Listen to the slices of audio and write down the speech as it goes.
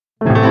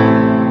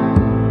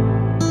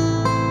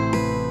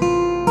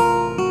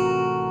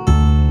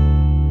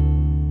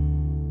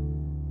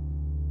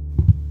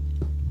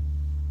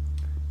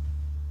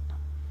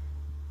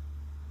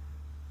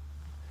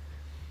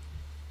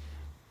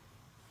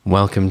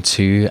Welcome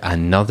to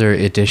another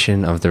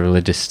edition of the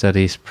Religious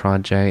Studies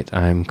Project.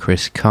 I'm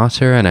Chris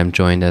Cotter, and I'm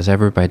joined as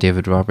ever by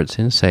David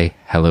Robertson. Say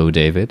hello,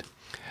 David.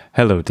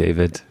 Hello,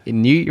 David. I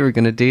knew you were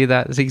going to do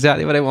that. That's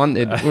exactly what I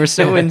wanted. We're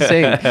so in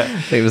sync.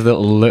 It was the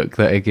little look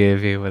that I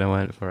gave you when I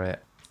went for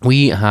it.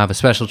 We have a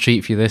special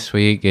treat for you this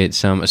week. It's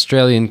some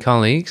Australian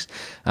colleagues,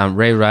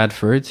 Ray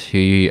Radford,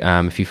 who,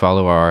 if you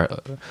follow our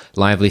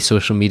lively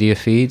social media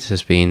feeds,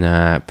 has been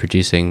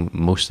producing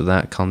most of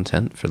that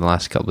content for the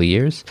last couple of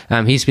years.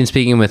 He's been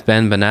speaking with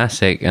Ben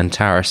Banasic and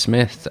Tara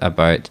Smith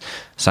about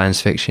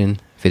science fiction,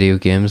 video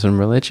games, and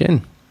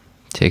religion.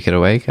 Take it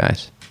away,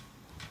 guys.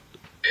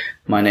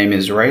 My name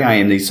is Ray. I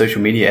am the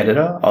social media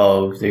editor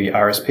of the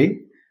RSP.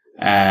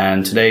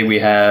 And today we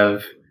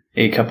have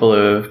a couple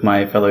of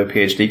my fellow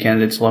PhD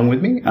candidates along with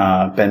me,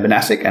 Ben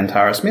Banasic and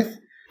Tara Smith.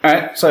 All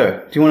right,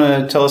 so do you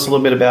want to tell us a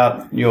little bit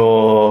about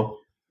your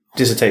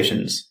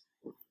dissertations?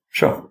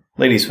 Sure.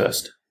 Ladies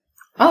first.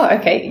 Oh,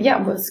 okay.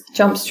 Yeah, let's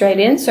jump straight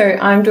in. So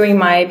I'm doing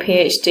my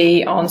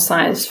PhD on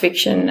science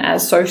fiction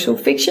as social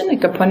fiction. A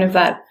component of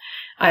that,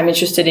 I'm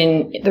interested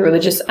in the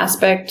religious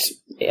aspect,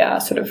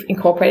 sort of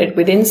incorporated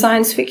within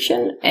science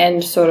fiction,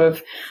 and sort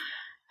of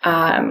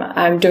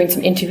I'm doing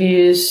some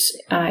interviews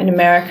in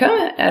America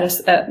at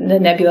the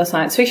Nebula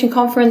Science Fiction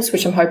Conference,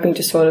 which I'm hoping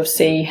to sort of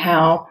see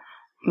how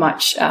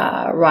much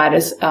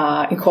writers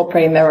are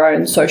incorporating their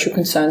own social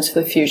concerns for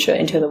the future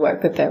into the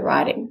work that they're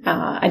writing.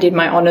 I did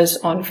my honours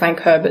on Frank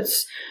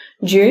Herbert's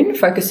Dune,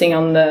 focusing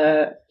on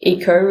the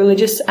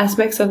eco-religious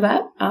aspects of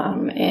that.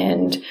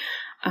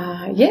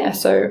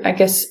 So I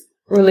guess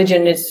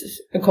religion is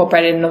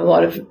incorporated in a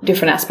lot of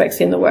different aspects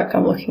in the work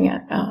I'm looking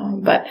at,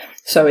 but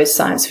so is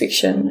science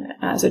fiction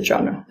as a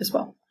genre as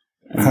well.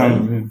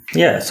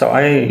 So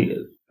I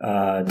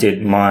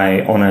did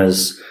my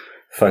honours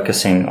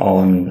focusing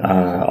on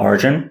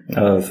origin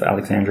of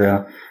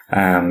Alexandria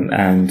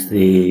and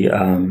the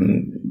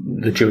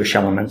Jewish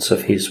elements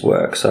of his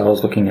work. So I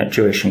was looking at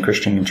Jewish and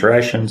Christian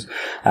interactions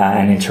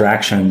and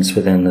interactions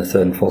within the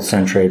 3rd and 4th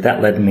century.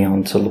 That led me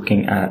on to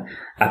looking at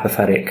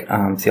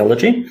apophatic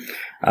theology.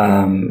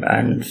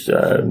 And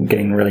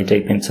getting really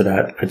deep into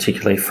that,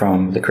 particularly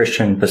from the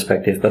Christian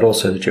perspective, but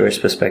also the Jewish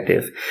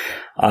perspective.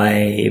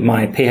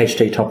 My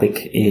PhD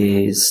topic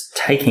is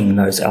taking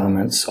those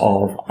elements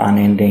of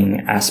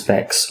unending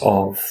aspects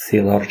of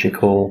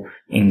theological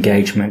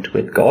engagement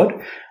with God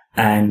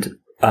and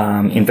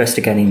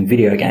investigating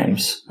video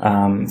games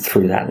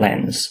through that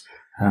lens.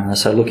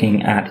 So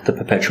looking at the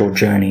perpetual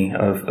journey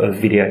of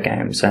video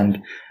games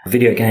and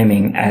video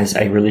gaming as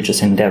a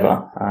religious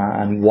endeavor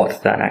and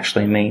what that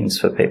actually means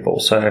for people.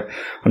 So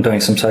I'm doing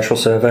some social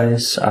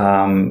surveys,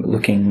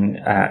 looking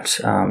at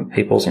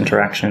people's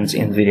interactions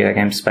in the video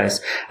game space,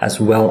 as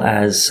well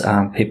as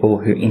people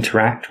who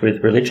interact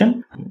with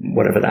religion,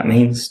 whatever that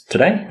means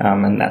today,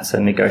 and that's a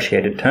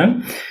negotiated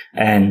term,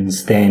 and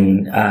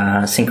then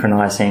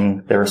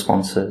synchronizing the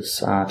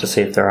responses to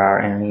see if there are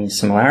any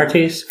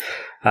similarities.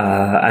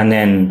 And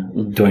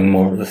then doing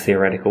more of the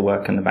theoretical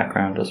work in the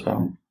background as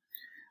well.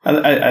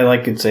 I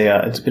like it's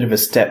a bit of a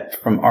step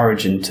from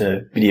origin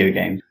to video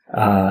game.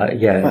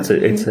 It's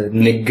a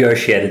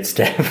negotiated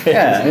step.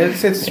 Yeah,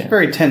 it's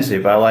very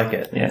tentative. I like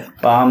it.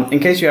 Yeah. In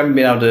case you haven't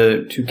been able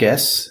to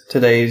guess,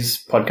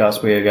 today's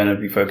podcast we are going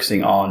to be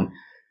focusing on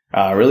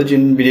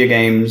religion, video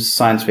games,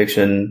 science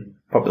fiction,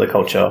 popular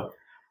culture,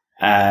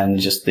 and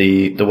just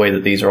the way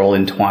that these are all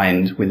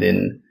entwined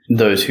within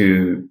those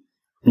who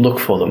look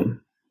for them.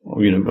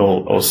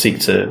 Or seek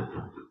to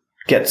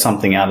get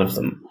something out of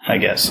them, I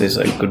guess, is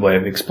a good way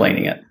of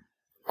explaining it.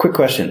 Quick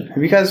question.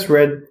 Have you guys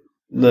read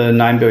The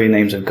 9 Billion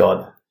Names of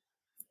God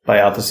by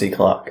Arthur C.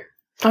 Clarke?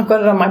 I've got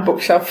it on my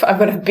bookshelf. I've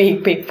got a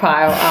big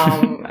pile,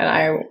 and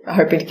I'm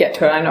hoping to get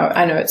to it.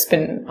 I know it's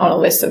been on a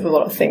list of a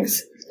lot of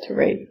things to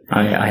read.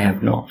 I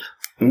have not.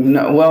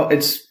 No, well, I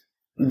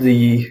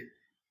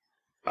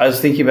was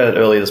thinking about it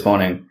earlier this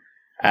morning,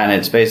 and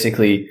it's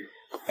basically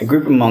a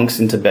group of monks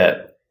in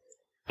Tibet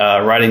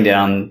writing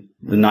down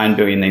the 9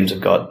 billion names of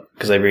God,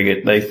 because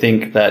they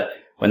think that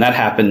when that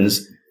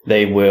happens,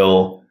 God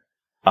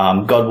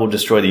will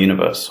destroy the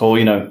universe, or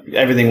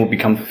everything will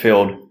become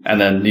fulfilled,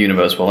 and then the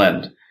universe will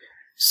end.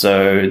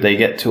 So they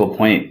get to a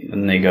point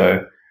and they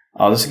go,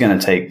 "Oh, this is going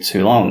to take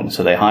too long."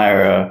 So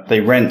they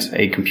rent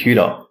a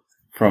computer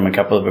from a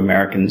couple of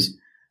Americans.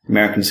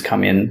 Americans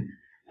come in,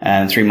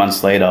 and 3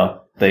 months later,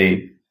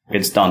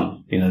 it's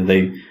done.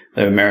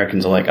 The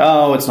Americans are like,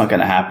 "Oh, it's not going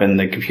to happen.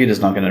 The computer's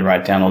not going to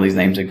write down all these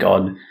names of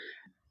God."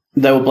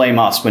 They will blame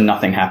us when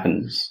nothing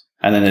happens.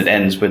 And then it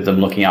ends with them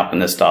looking up and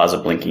the stars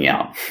are blinking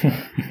out.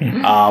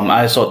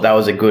 I just thought that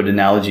was a good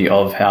analogy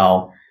of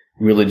how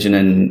religion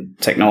and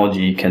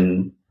technology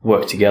can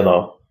work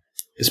together,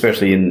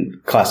 especially in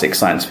classic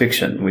science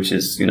fiction, which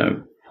is,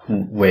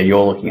 where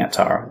you're looking at,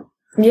 Tara.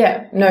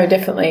 Yeah, no,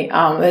 definitely.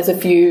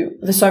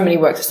 There's so many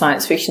works of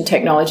science fiction.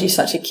 Technology is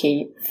such a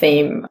key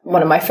theme.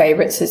 One of my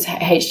favorites is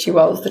H.G.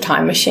 Wells' The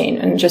Time Machine,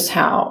 and just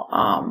how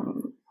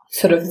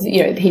sort of,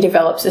 he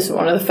develops this,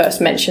 one of the first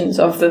mentions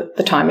of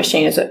the time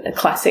machine as a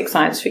classic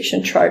science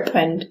fiction trope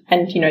and,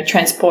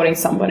 transporting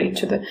somebody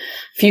to the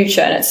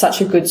future. And it's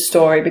such a good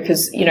story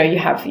because, you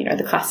have,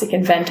 the classic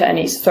inventor, and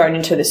he's thrown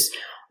into this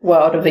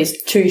world of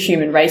these two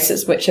human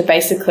races, which are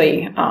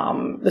basically,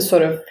 the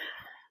sort of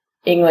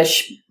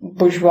English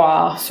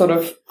bourgeois sort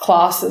of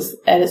classes,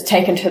 and it's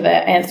taken to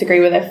their nth degree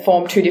where they've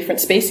formed two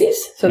different species.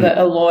 So the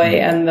Alloy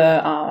and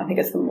the, I think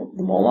it's the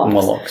Morlocks.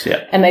 Morlocks,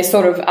 yeah. And they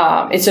sort of,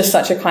 it's just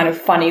such a kind of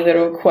funny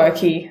little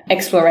quirky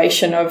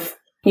exploration of,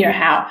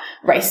 how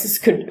races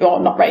could, or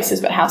not races,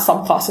 but how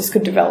some classes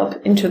could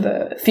develop into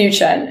the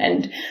future.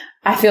 And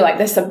I feel like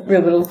there's a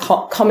real little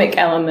comic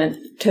element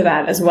to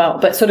that as well,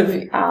 but sort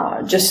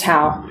of, just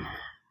how,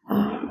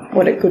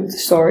 what a good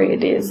story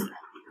it is.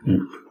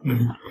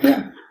 Mm-hmm.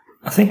 Yeah.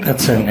 I think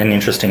that's an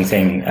interesting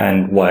thing,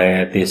 and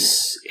where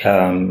this, your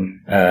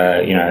and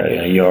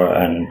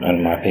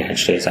my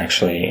PhDs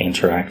actually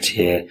interact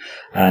here,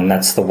 and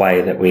that's the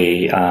way that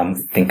we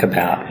think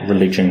about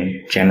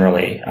religion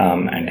generally,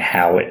 and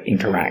how it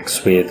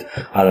interacts with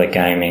other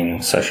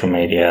gaming, social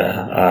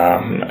media,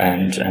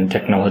 and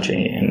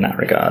technology in that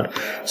regard.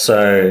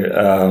 So,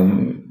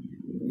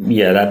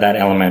 that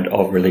element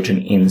of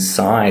religion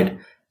inside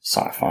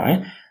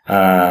sci-fi.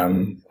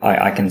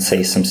 I can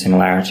see some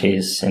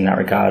similarities in that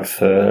regard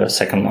for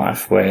Second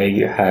Life, where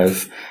you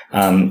have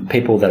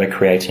people that are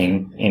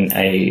creating in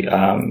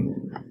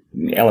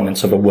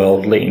elements of a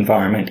worldly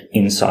environment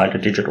inside a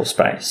digital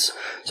space.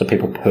 So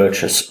people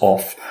purchase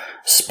off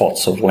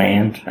spots of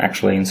land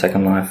actually in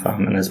Second Life,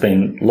 and there's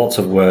been lots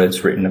of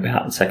words written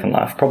about Second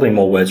Life, probably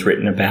more words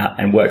written about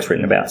and works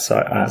written about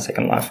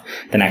Second Life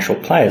than actual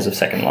players of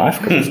Second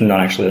Life, because it's not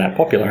actually that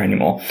popular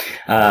anymore.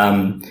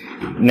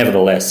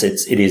 Nevertheless,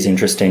 it is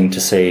interesting to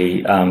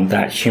see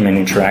that human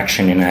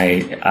interaction in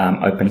a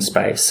open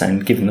space,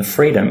 and given the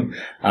freedom,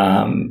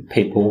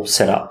 people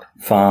set up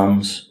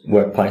farms,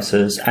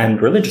 workplaces,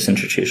 and religious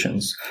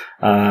institutions,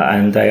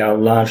 and they are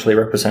largely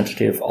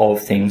representative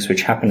of things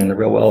which happen in the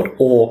real world,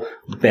 or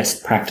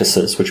best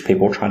practices which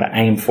people try to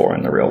aim for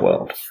in the real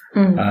world.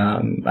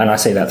 And I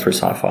see that through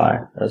sci-fi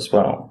as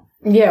well.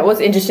 Yeah, what's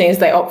interesting is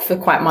they opt for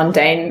quite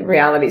mundane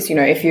realities.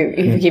 If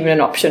you're given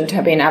an option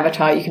to be an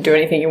avatar, you can do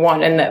anything you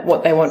want, and that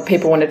what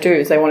people want to do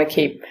is they want to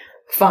keep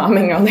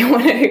farming, or they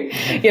want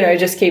to,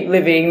 just keep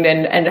living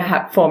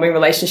and forming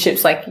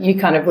relationships. Like, you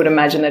kind of would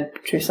imagine they'd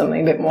do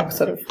something a bit more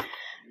sort of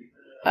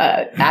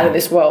out of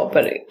this world,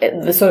 but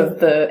the sort of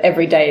the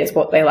everyday is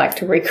what they like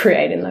to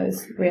recreate in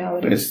those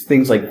realities. It's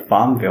things like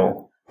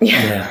Farmville.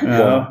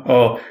 Yeah.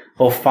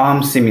 Or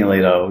Farm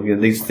Simulator.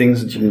 These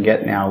things that you can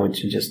get now,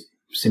 which are just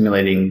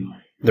simulating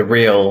the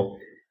real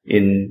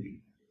in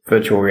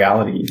virtual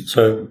reality.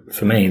 So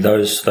for me,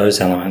 those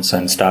elements,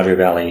 and Stardew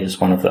Valley is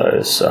one of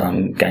those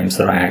games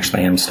that I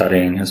actually am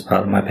studying as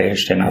part of my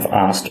PhD, and I've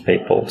asked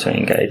people to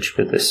engage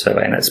with this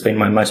survey, and it's been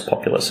my most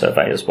popular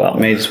survey as well.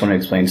 I just want to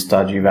explain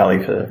Stardew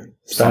Valley for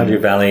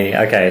Stardew Valley.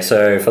 Okay,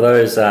 so for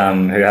those who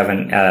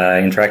haven't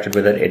interacted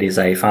with it, it is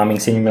a farming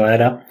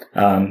simulator.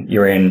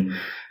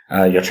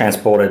 You're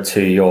transported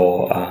to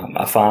your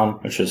a farm,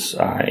 which is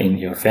in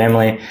your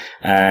family,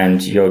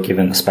 and you're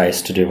given the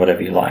space to do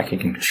whatever you like. You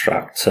can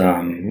construct,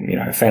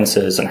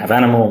 fences and have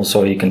animals,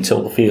 or you can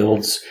till the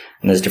fields,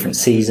 and there's different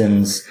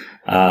seasons,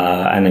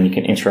 and then you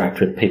can interact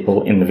with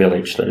people in the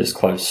village that is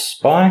close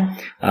by,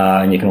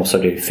 and you can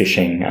also do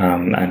fishing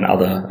and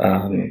other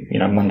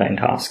mundane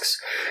tasks.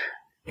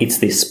 It's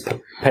this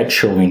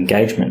perpetual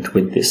engagement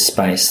with this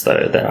space,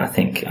 though, that I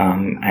think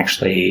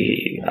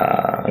actually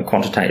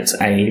quantitates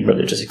a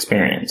religious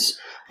experience.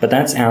 But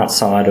that's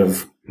outside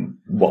of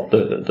what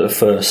the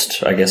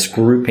first, I guess,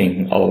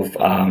 grouping of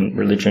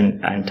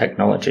religion and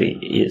technology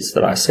is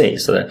that I see.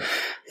 So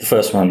the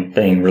first one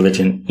being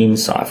religion in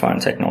sci-fi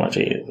and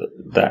technology,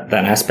 that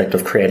aspect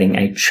of creating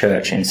a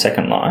church in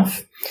Second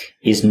Life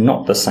is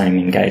not the same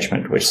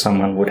engagement which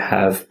someone would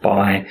have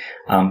by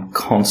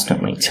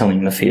constantly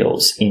tilling the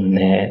fields in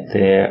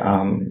their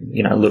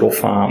little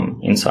farm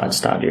inside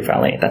Stardew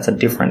Valley. That's a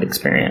different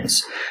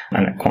experience,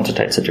 and it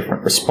quantitates a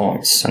different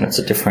response, and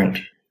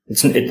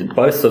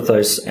both of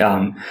those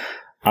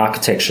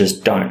architectures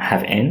don't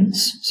have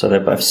ends, so they're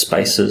both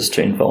spaces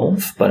to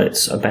involve, but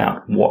it's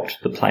about what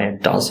the player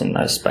does in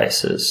those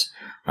spaces.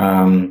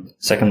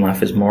 Second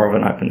Life is more of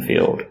an open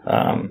field.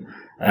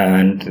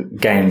 And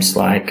games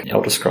like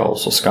Elder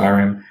Scrolls or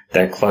Skyrim,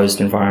 they're closed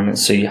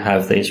environments, so you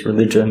have these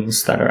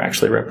religions that are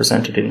actually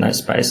represented in those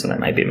spaces, and they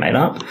may be made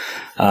up.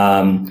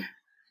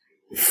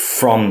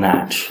 From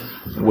that,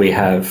 we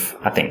have,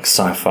 I think,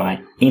 sci-fi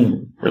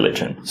in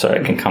religion, so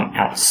it can come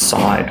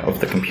outside of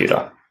the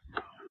computer.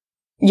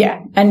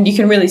 Yeah, and you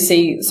can really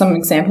see some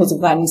examples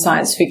of that in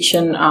science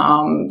fiction.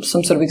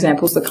 Some sort of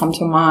examples that come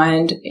to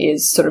mind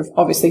is sort of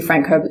obviously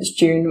Frank Herbert's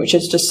Dune, which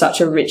is just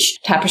such a rich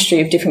tapestry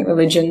of different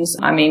religions.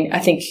 I mean, I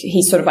think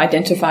he sort of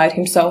identified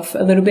himself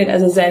a little bit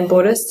as a Zen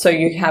Buddhist, so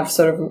you have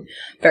sort of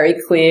very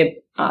clear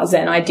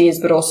Zen ideas,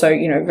 but also,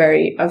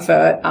 very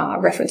overt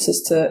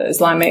references to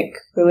Islamic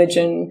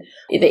religion,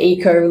 the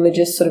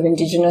eco-religious sort of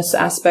indigenous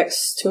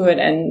aspects to it,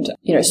 and,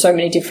 so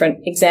many different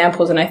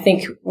examples. And I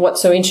think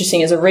what's so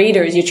interesting as a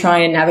reader is you're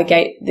trying to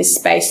navigate this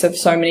space of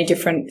so many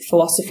different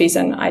philosophies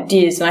and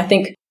ideas. And I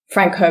think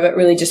Frank Herbert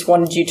really just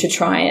wanted you to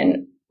try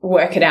and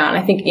work it out. And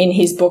I think in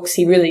his books,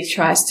 he really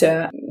tries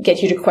to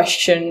get you to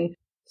question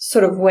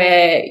sort of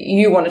where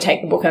you want to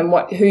take the book and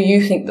who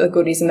you think the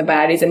good is and the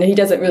bad is. And he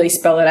doesn't really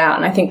spell it out.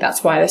 And I think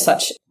that's why they're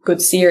such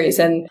good series.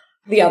 And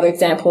the other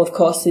example, of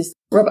course, is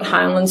Robert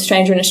Heinlein's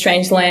Stranger in a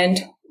Strange Land,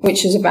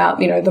 which is about,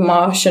 the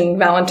Martian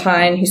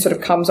Valentine who sort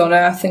of comes on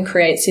Earth and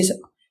creates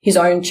his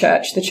own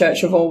church, the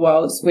Church of All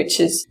Worlds, which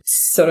is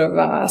sort of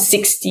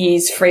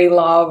 60s free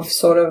love,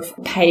 sort of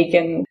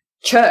pagan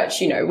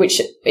church, which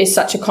is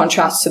such a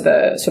contrast to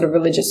the sort of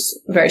religious,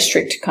 very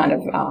strict kind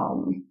of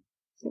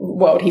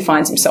world he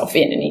finds himself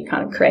in, and he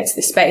kind of creates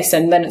this space.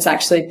 And then it's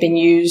actually been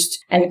used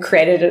and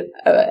created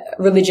a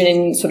religion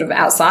in sort of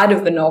outside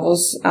of the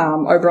novels.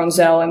 Oberon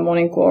Zell and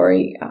Morning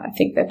Glory, I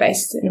think they're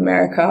based in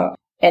America.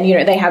 And,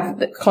 they have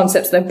the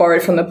concepts they've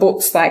borrowed from the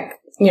books, like,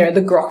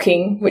 the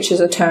grokking, which is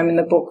a term in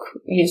the book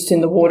used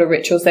in the water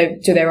rituals. They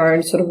do their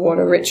own sort of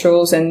water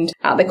rituals, and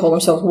they call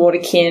themselves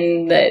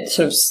waterkin. They're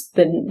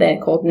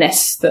called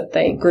nests that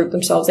they group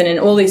themselves in, and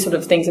all these sort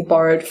of things are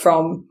borrowed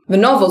from the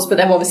novels, but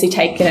they've obviously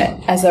taken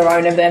it as their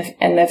own,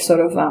 and they've sort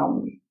of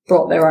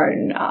brought their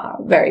own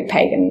very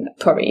pagan,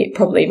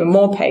 probably even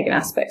more pagan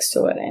aspects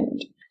to it,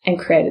 and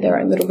created their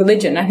own little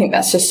religion. I think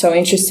that's just so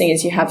interesting,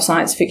 as you have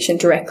science fiction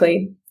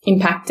directly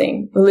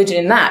impacting religion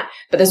in that,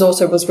 but there's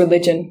also was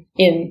religion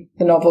in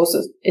the novels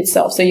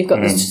itself. So you've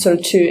got this sort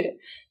of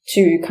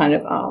two kind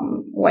of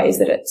ways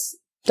that it's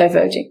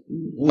diverging.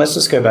 Let's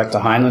just go back to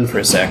Heinlein for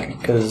a sec,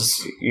 because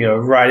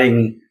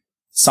writing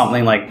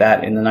something like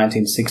that in the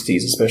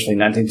 1960s, especially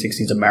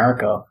 1960s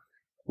America,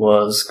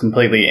 was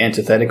completely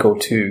antithetical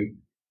to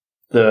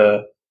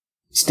the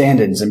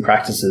standards and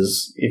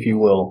practices, if you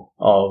will,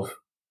 of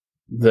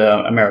the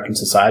American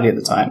society at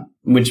the time,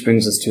 which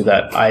brings us to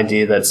that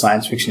idea that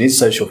science fiction is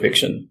social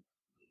fiction.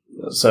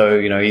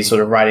 So, he's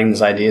sort of writing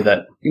this idea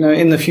that,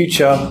 in the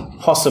future,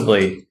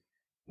 possibly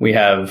we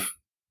have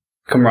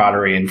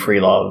camaraderie and free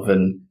love,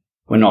 and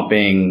we're not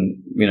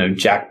being,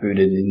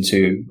 jackbooted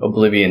into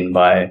oblivion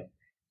by,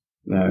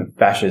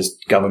 fascist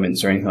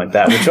governments or anything like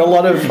that, which a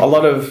lot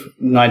of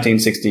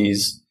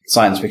 1960s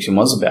science fiction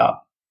was about,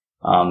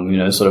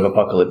 sort of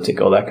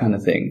apocalyptic, all that kind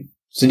of thing.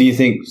 So do you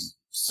think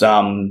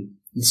some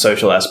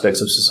social aspects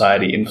of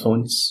society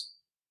influence?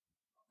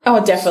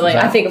 Oh, definitely.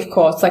 I think, of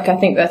course, I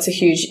think that's a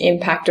huge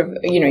impact of,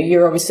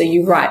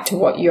 you write to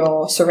what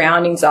your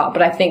surroundings are.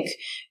 But I think,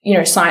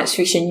 science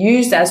fiction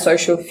used as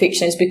social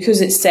fiction is because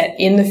it's set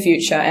in the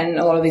future, and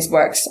a lot of these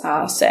works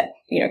are set,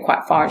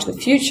 quite far into the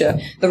future.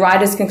 The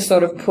writers can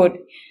sort of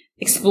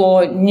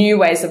explore new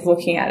ways of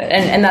looking at it.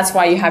 And that's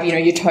why you have,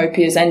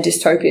 utopias and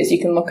dystopias.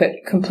 You can look at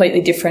completely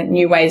different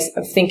new ways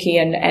of thinking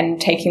and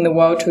taking the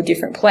world to a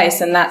different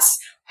place. And that's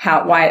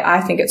why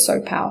I think it's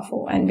so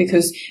powerful. And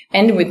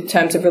with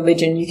terms of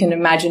religion, you can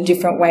imagine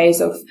different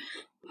ways of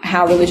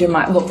how religion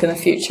might look in the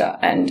future.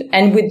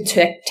 And with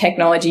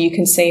technology, you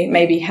can see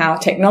maybe how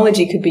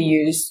technology could be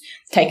used,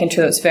 taken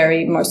to its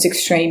very most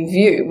extreme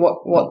view,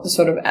 what the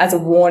sort of, as a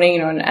warning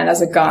and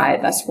as a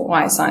guide. That's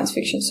why science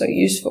fiction is so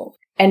useful.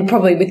 And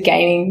probably with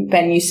gaming,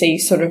 then you see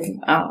sort of,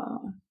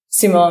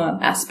 similar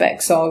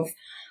aspects of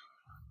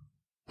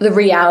the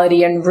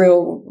reality and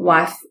real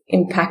life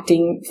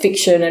impacting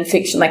fiction,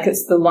 like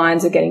it's the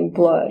lines are getting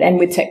blurred. And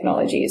with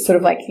technology, it's sort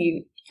of like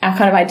our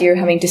kind of idea of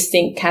having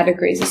distinct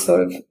categories is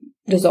sort of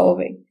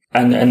dissolving.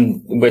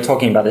 And we're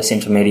talking about this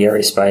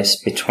intermediary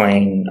space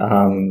between,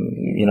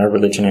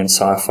 religion and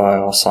sci-fi,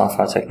 or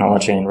sci-fi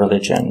technology and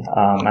religion.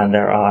 And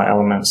there are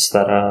elements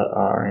that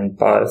are in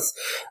both.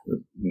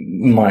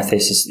 My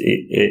thesis,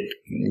 it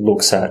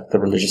looks at the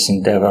religious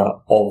endeavor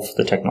of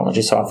the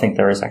technology. So I think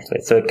there is actually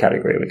a third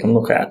category we can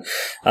look at.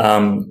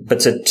 But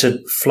to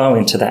flow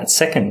into that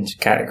second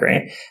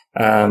category,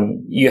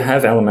 you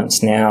have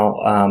elements now,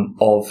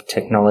 of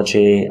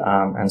technology,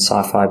 and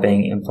sci-fi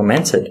being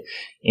implemented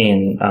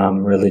in,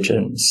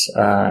 religions,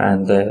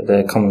 and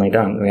they're commonly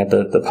done. We had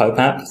the Pope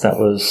app that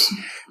was,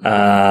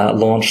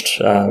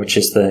 launched, which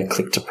is the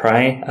Click to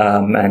Pray.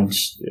 And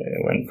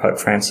when Pope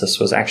Francis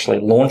was actually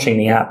launching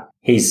the app,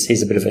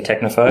 he's a bit of a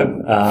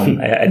technophobe,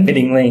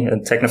 admittingly a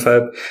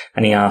technophobe,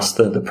 and he asked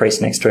the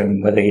priest next to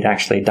him whether he'd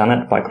actually done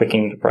it by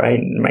clicking to pray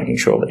and making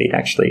sure that he'd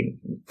actually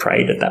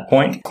prayed at that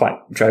point. Quite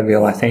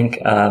jovial, I think.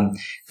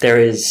 There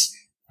is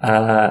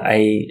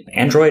a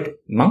Android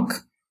monk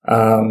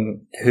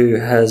who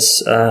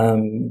has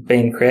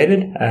been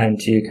created,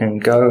 and you can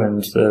go,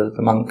 and the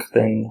monk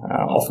then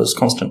offers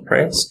constant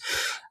prayers.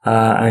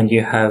 And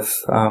you have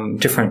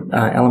different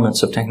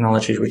elements of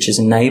technology which is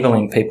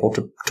enabling people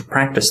to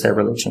practice their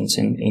religions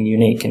in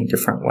unique and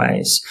different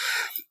ways.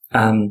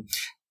 And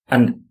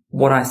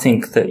what I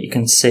think that you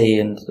can see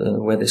and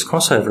where this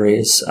crossover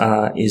is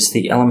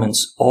the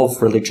elements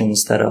of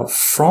religions that are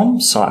from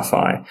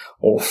sci-fi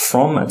or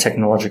from a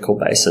technological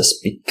basis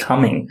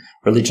becoming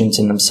religions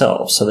in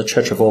themselves. So the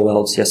Church of All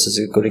Worlds, yes, is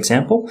a good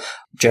example.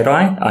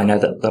 Jedi, I know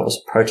that was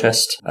a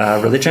protest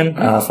religion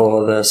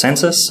for the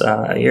census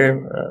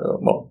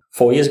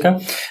 4 years ago.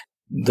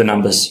 The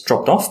numbers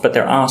dropped off, but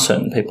there are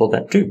certain people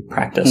that do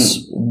practice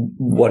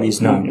what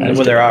is known as.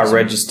 Well, there are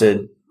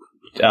registered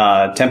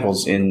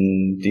temples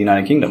in the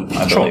United Kingdom,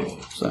 I believe.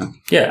 So.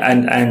 Yeah,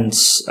 and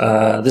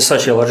the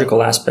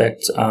sociological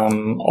aspect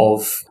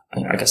of,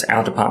 I guess,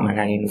 our department,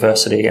 our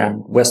university,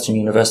 and Western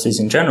universities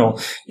in general,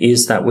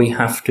 is that we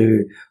have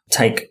to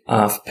take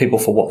people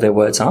for what their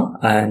words are,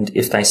 and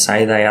if they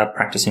say they are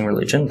practicing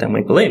religion, then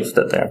we believe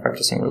that they are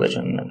practicing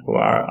religion, and who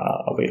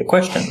are we to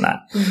question that?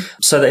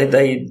 So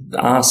they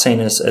are seen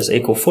as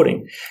equal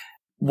footing.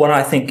 What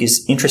I think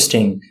is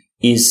interesting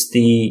is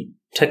the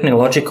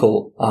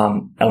technological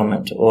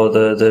element, or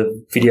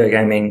the video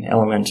gaming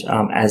element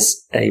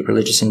as a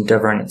religious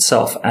endeavor in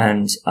itself,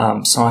 and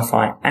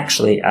sci-fi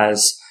actually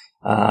as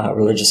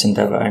religious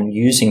endeavor, and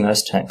using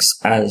those texts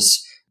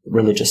as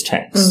religious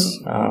texts.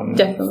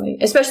 Definitely.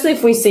 Especially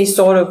if we see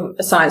sort of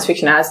science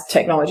fiction as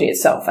technology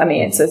itself. I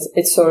mean,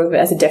 it's sort of,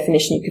 as a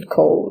definition, you could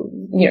call,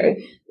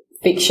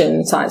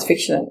 fiction, science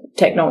fiction, and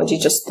technology,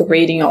 just the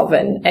reading of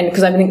it. And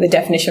because I think the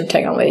definition of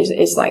technology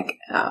is like,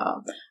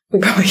 we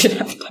probably should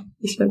have a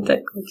definition of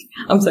technology.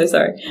 I'm so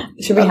sorry.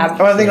 Should we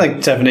have? I think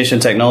like definition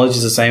of technology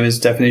is the same as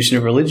definition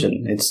of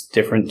religion. It's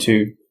different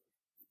to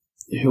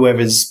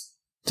whoever's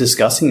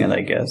discussing it,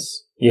 I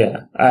guess.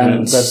 Yeah.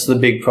 And that's the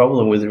big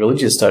problem with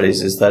religious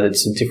studies, is that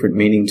it's a different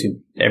meaning to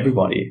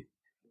everybody.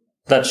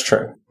 That's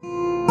true.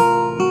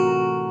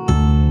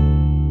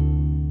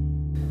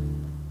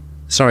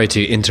 Sorry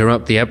to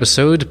interrupt the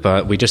episode,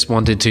 but we just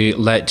wanted to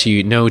let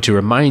you know, to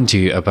remind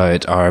you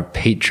about our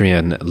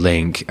Patreon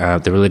link.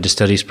 The Religious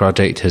Studies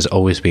Project has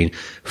always been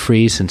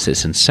free since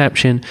its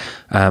inception,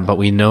 but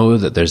we know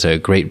that there's a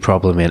great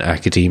problem in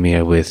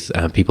academia with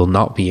people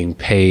not being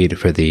paid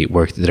for the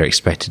work that they're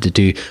expected to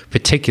do,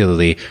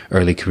 particularly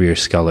early career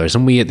scholars.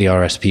 And we at the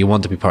RSP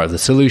want to be part of the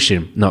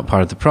solution, not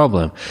part of the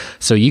problem.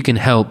 So you can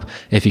help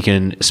if you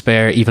can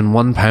spare even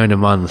 £1 a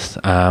month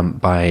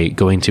by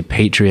going to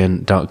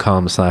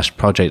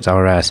patreon.com/projectrs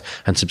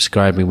and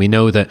subscribing. We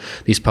know that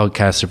these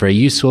podcasts are very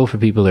useful for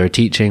people who are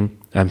teaching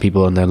and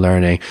people in their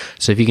learning.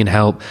 So if you can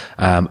help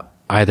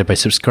either by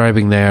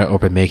subscribing there or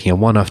by making a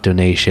one-off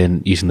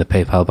donation using the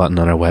PayPal button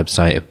on our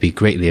website, it would be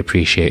greatly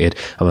appreciated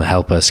and will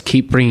help us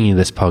keep bringing you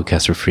this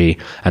podcast for free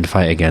and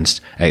fight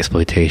against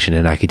exploitation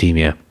in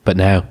academia. But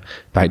now,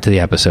 back to the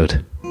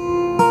episode.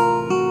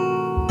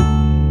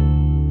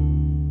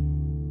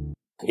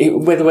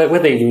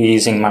 Whether you're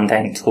using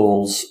mundane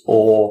tools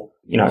or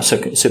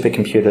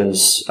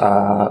supercomputers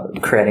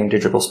creating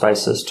digital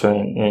spaces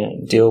to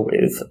deal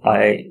with,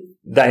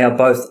 they are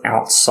both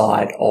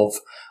outside of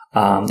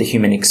the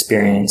human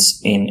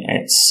experience in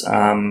its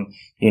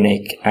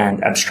unique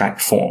and abstract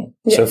form.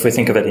 Yeah. So if we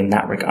think of it in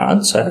that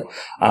regard,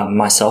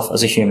 myself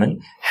as a human,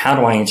 how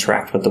do I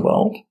interact with the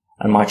world?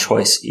 And my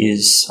choice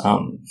is, for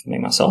me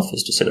myself,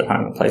 is to sit at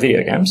home and play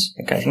video games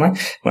occasionally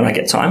when I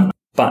get time.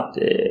 But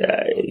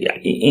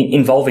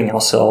involving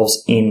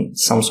ourselves in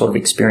some sort of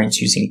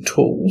experience using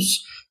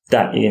tools,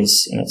 that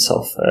is in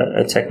itself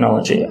a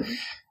technology.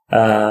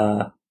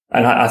 Yeah.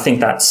 And I think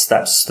that's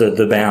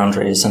the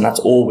boundaries, and that's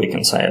all we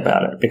can say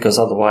about it, because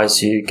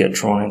otherwise you get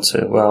drawn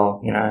into,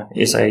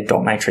 is a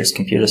dot matrix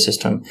computer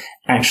system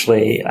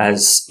actually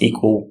as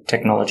equal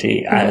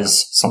technology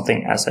as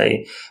something as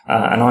an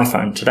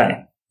iPhone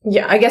today?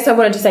 Yeah, I guess I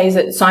wanted to say is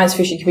that science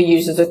fiction can be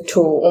used as a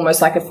tool,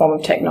 almost like a form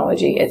of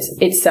technology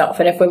itself.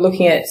 And if we're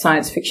looking at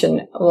science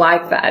fiction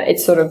like that,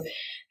 it's sort of,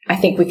 I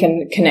think we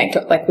can connect,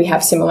 like we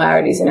have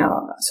similarities in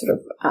our sort of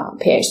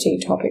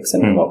PhD topics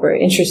and what we're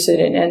interested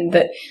in, and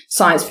that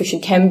science fiction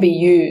can be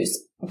used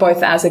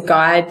both as a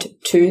guide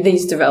to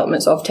these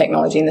developments of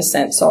technology, in the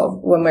sense of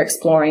when we're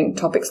exploring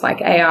topics like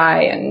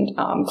AI and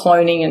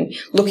cloning, and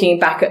looking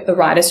back at the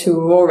writers who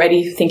were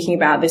already thinking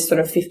about this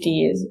sort of 50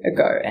 years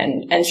ago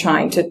and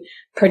trying to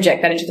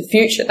project that into the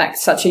future.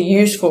 That's such a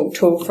useful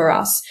tool for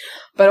us.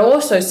 But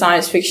also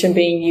science fiction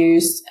being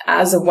used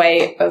as a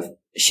way of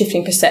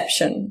shifting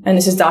perception. And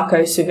this is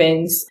Darko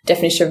Suvin's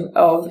definition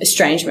of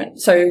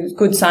estrangement. So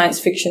good science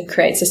fiction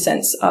creates a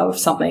sense of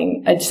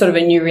something, a sort of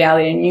a new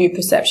reality, a new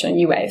perception, a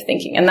new way of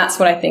thinking. And that's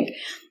what I think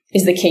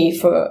is the key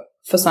for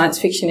science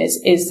fiction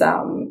is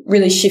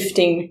really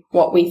shifting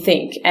what we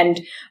think.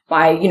 And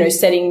by,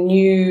 setting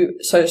new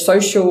sort of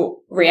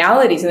social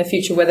realities in the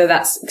future, whether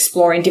that's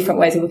exploring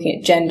different ways of looking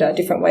at gender,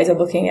 different ways of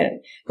looking at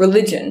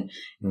religion,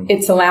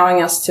 it's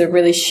allowing us to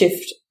really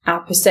shift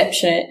our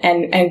perception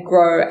and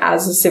grow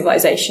as a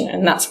civilization.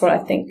 And that's what I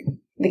think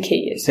the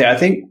key is. Yeah, I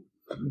think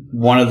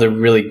one of the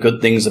really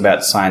good things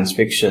about science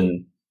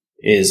fiction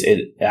is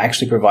it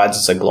actually provides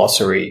us a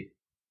glossary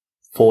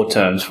for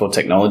terms for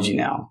technology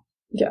now.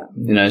 Yeah.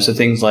 So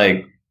things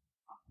like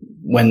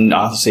when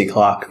Arthur C.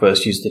 Clarke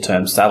first used the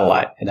term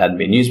satellite, it hadn't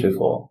been used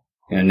before.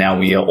 now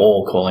we are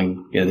all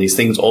calling these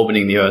things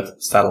orbiting the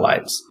Earth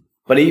satellites.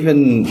 But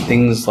even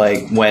things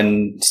like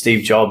when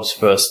Steve Jobs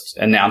first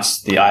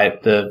announced the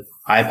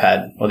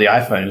iPad or the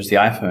iPhone, it was the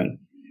iPhone.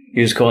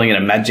 He was calling it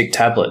a magic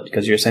tablet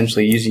because you're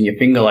essentially using your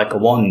finger like a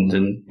wand,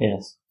 and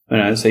yes,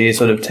 so you're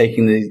sort of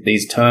taking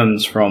these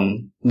terms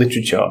from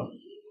literature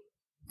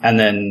and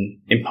then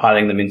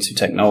imparting them into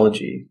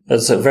technology.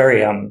 There's a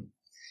very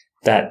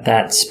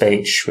that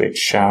speech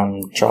which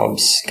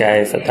Jobs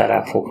gave at that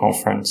Apple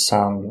conference,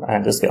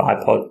 and there's the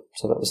iPod.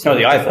 So that was the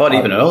iPod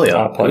even earlier.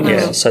 iPod,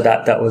 yeah. So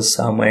that was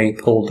where he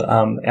pulled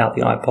out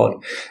the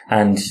iPod,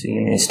 and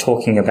he's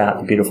talking about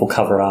the beautiful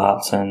cover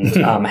art and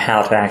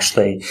how to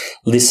actually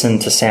listen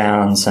to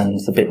sounds and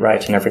the bit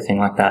rate and everything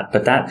like that.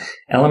 But that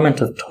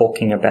element of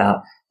talking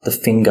about the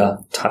finger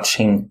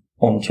touching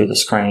onto the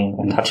screen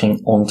and touching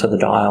onto the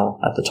dial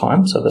at the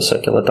time, so the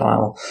circular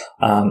dial,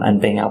 and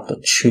being able to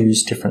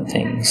choose different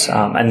things,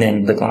 and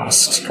then the glass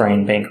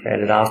screen being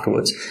created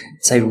afterwards.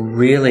 It's a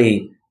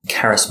really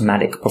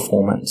charismatic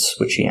performance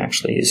which he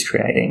actually is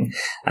creating,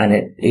 and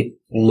it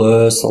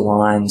blurs the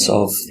lines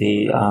of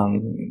the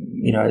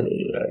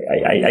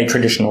a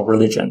traditional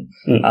religion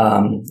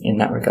in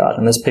that regard.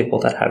 And there's people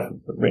that have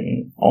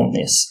written on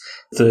this.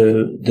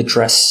 The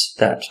dress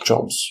that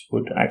Jobs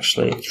would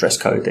actually, dress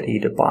code that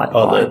he'd abide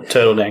by. The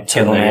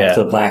turtleneck,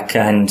 the black,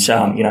 and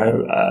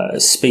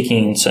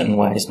speaking in certain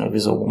ways, no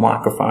visible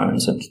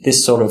microphones, and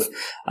this sort of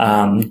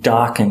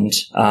darkened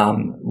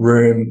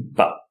room,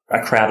 but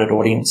a crowded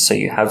audience, so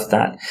you have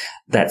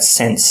that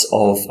sense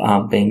of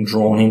being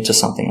drawn into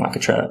something like a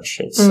church.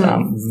 It's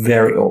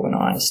very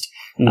organized,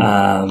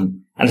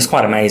 and it's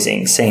quite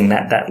amazing seeing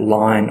that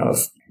line of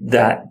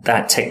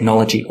that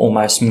technology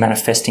almost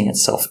manifesting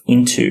itself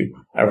into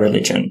a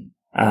religion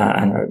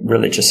and a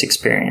religious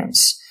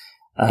experience.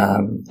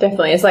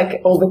 Definitely. It's like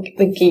all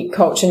the geek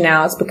culture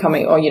now is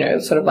becoming, or,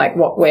 sort of like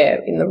what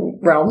we're in the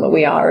realm that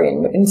we are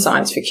in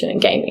science fiction and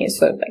gaming is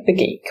sort of like the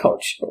geek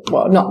culture.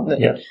 Well, not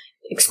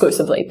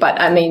exclusively, but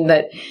I mean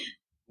that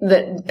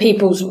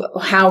people's,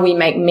 how we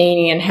make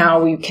meaning and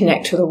how we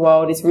connect to the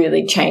world is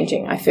really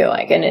changing, I feel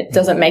like, and it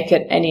doesn't make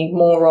it any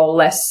more or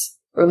less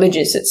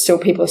religious. It's still,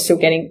 people are still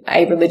getting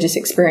a religious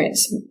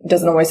experience. It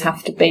doesn't always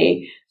have to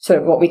be sort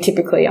of what we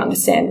typically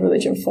understand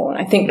religion for.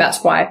 And I think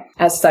that's why,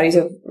 as studies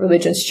of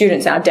religion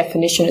students, our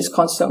definition is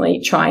constantly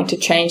trying to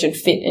change and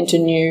fit into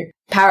new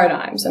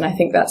paradigms. And I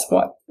think that's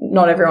what,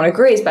 not everyone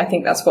agrees, but I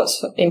think that's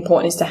what's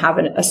important, is to have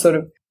a sort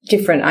of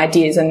different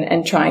ideas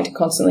and trying to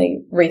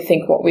constantly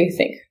rethink what we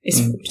think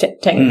is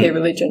technically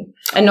religion,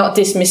 and not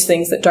dismiss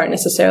things that don't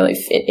necessarily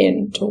fit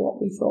into what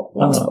we thought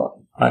once.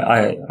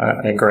 I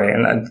agree,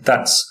 and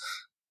that's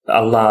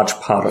a large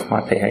part of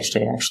my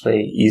PhD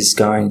actually is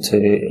going to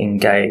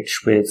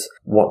engage with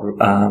what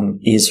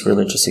is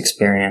religious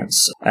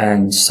experience.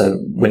 And so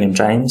William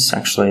James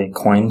actually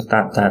coined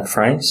that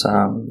phrase,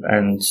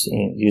 and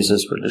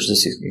uses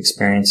religious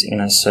experience in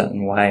a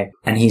certain way.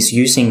 And he's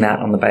using that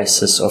on the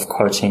basis of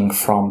quoting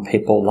from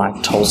people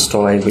like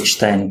Tolstoy, which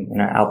then,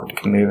 Albert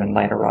Camus and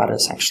later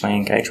writers actually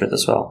engage with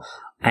as well.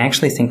 I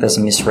actually think there's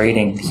a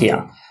misreading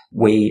here.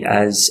 We,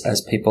 as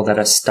people that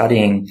are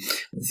studying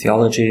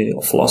theology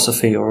or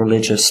philosophy or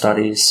religious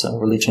studies,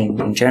 or religion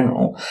in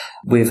general,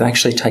 we've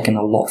actually taken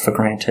a lot for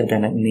granted,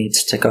 and it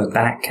needs to go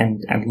back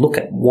and look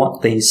at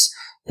what these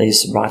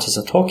writers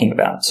are talking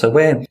about. So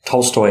where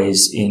Tolstoy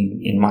is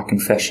in My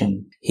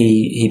Confession,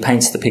 he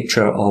paints the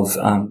picture of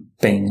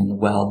being in the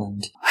well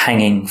and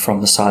hanging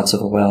from the sides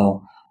of a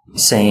well,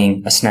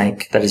 seeing a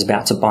snake that is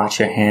about to bite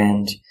your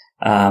hand.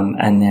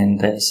 And then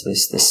there's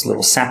this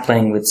little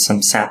sapling with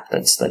some sap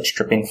that's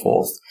dripping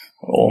forth,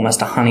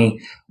 almost a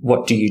honey.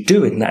 What do you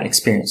do in that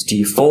experience? Do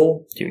you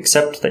fall? Do you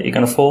accept that you're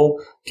going to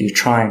fall? Do you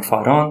try and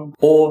fight on?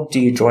 Or do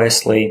you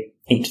joyously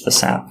eat the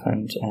sap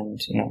and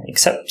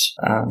accept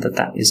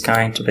that is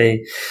going to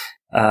be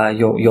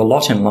your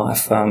lot in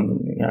life?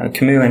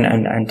 Camus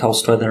and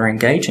Tolstoy, they're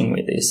engaging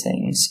with these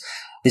things.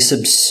 This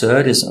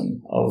absurdism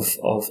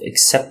of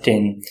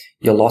accepting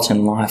your lot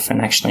in life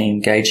and actually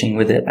engaging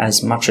with it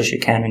as much as you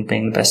can and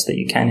being the best that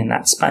you can in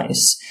that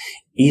space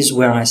is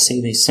where I see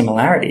these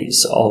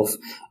similarities of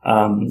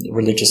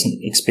religious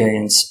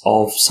experience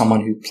of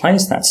someone who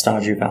plays that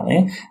Stardew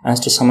Valley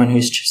as to someone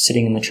who's just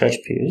sitting in the church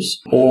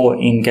pews or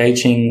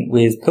engaging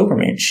with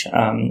pilgrimage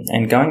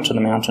and going to the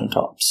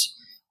mountaintops.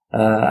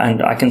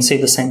 And I can see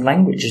the same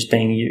language is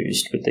being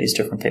used with these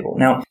different people.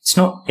 Now, it's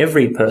not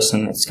every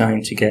person that's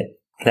going to get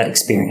that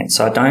experience.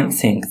 So I don't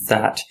think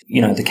that,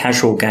 the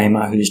casual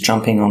gamer who's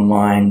jumping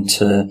online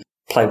to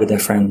play with their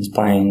friends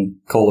playing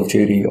Call of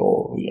Duty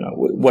or,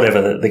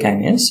 whatever the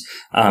game is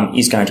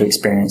going to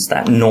experience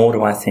that. Nor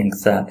do I think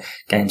that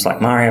games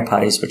like Mario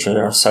Parties, which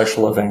are a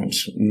social event,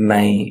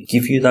 may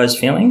give you those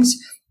feelings.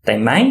 They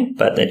may,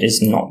 but it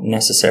is not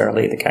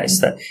necessarily the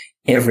case that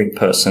every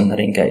person that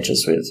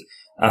engages with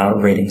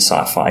reading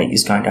sci-fi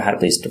is going to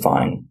have these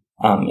divine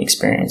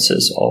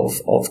experiences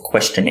of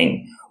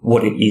questioning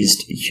what it is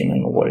to be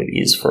human or what it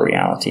is for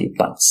reality.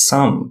 But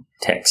some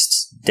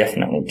texts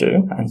definitely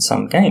do, and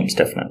some games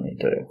definitely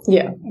do.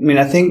 Yeah. I mean,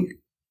 I think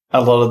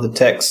a lot of the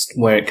text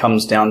where it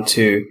comes down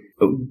to,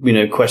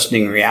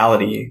 questioning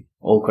reality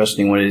or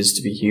questioning what it is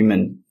to be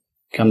human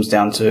comes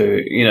down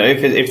to,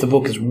 if the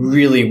book is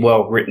really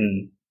well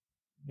written,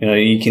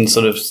 you can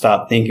sort of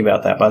start thinking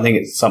about that. But I think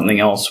it's something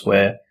else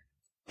where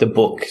the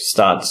book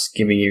starts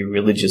giving you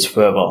religious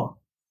fervor,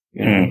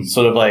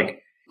 sort of like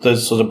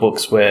those sort of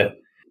books where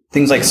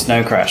things like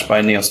Snow Crash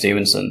by Neil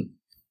Stephenson,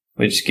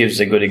 which gives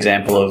a good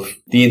example of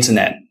the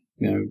internet,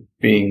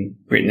 being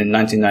written in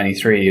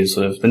 1993 is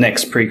sort of the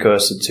next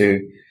precursor to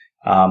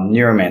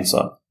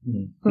Neuromancer,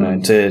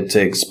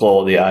 to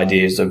explore the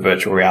ideas of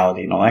virtual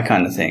reality and all that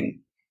kind of thing.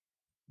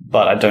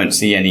 But I don't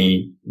see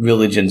any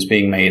religions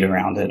being made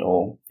around it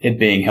or it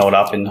being held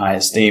up in high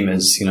esteem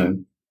as,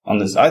 on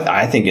this.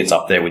 I think it's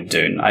up there with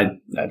Dune.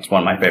 That's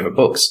one of my favorite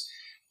books.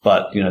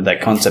 But,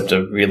 that concept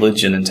of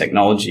religion and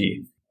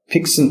technology,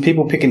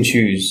 people pick and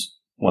choose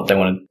what they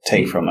want to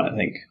take from it, I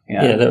think.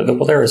 Yeah,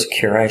 there is a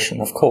curation,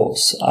 of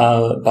course.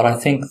 But I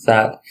think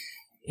that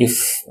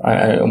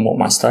what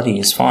my study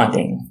is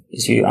finding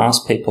is you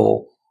ask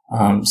people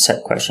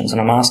set questions, and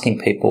I'm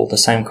asking people the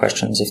same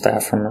questions if they're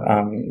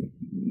from,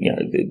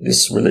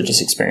 this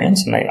religious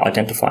experience and they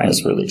identify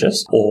as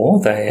religious,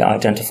 or they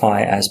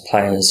identify as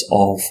players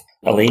of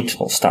Elite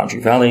or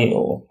Stardew Valley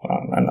or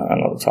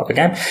another type of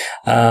game,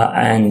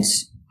 and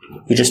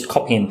we just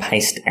copy and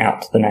paste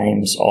out the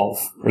names of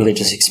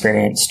religious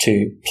experience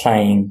to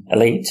playing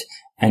Elite,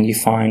 and you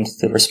find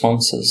the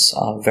responses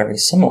are very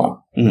similar,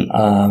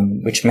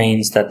 which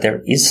means that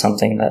there is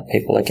something that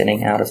people are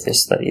getting out of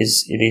this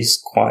it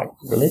is quite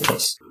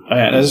religious.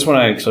 And I just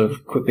want to sort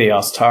of quickly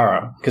ask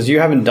Tara, because you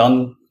haven't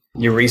done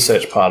your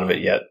research part of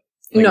it yet.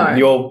 No.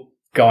 You're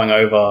going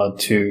over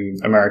to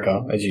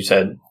America, as you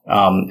said,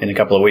 in a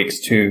couple of weeks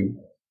to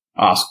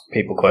ask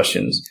people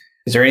questions.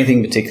 Is there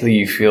anything particularly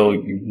you feel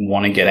you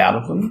want to get out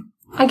of them?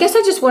 I guess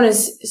I just want to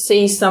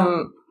see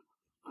some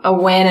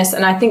awareness,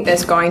 and I think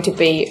there's going to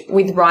be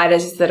with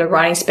writers that are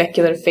writing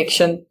speculative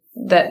fiction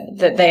that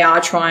they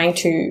are trying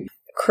to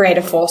create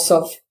a force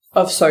of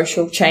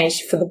social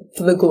change for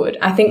the good.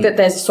 I think that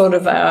there's sort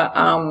of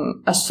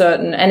a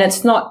certain, and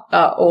it's not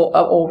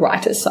all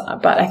writers,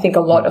 but I think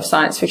a lot of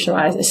science fiction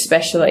writers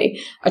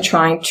especially are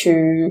trying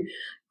to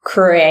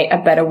create a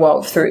better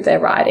world through their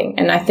writing.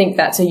 And I think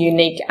that's a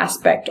unique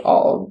aspect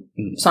of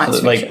science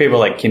fiction. Like people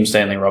like Kim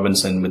Stanley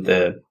Robinson with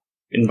the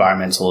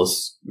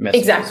environmentalist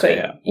messages.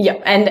 Exactly. Yeah.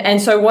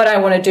 And so what I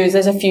want to do is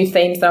there's a few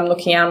themes that I'm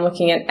looking at. I'm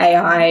looking at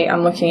AI.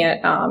 I'm looking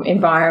at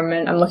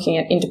environment. I'm looking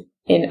at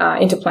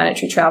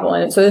interplanetary travel.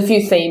 And so there's a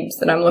few themes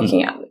that I'm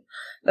looking at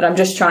that I'm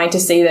just trying to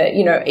see that,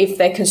 if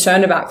they're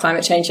concerned about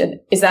climate change,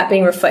 is that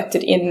being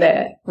reflected in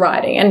their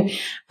writing? And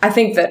I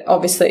think that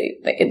obviously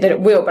that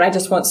it will, but I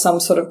just want some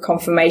sort of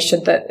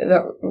confirmation that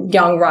the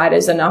young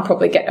writers, and I'll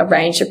probably get a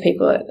range of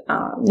people at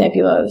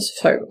Nebula,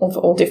 so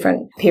all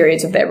different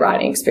periods of their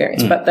writing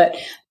experience, but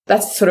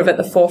that's sort of at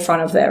the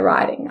forefront of their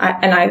writing.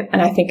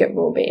 I think it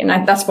will be.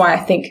 And that's why I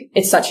think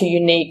it's such a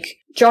unique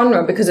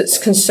genre, because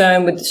it's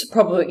concerned with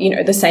probably,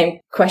 the same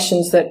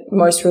questions that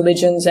most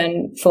religions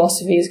and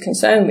philosophy is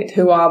concerned with.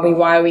 Who are we?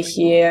 Why are we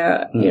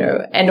here?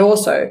 And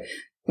also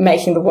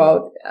making the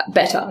world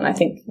better. And I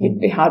think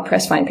you'd be hard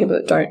pressed finding people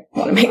that don't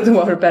want to make the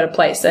world a better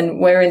place. And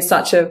we're in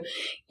such a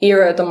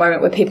era at the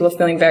moment where people are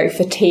feeling very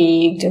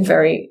fatigued and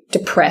very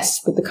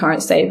depressed with the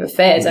current state of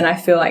affairs. And I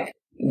feel like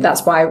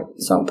that's why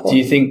it's so important. Do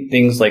you think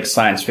things like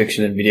science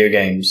fiction and video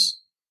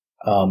games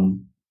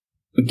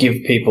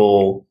give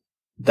people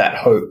that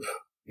hope?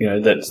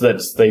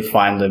 That they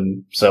find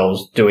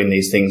themselves doing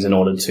these things in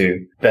order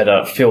to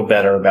feel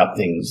better about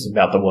things,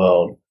 about the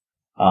world,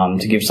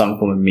 to give some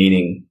form of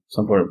meaning,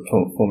 some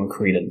form of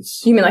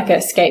credence. You mean like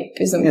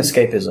escapism?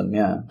 Escapism,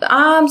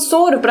 yeah.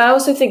 Sort of, but I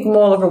also think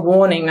more of a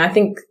warning. I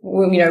think,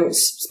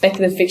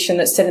 speculative fiction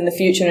that's set in the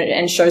future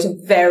and shows a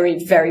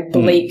very, very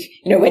bleak,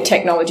 where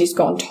technology's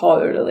gone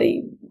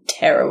totally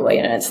terribly,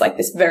 and it's like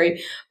this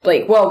very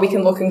bleak, well, we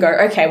can look and go,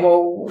 okay,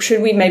 well,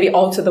 should we maybe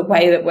alter the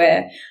way that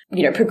we're,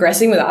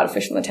 progressing with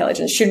artificial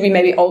intelligence? Should we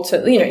maybe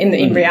alter,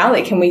 in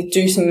reality, can we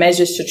do some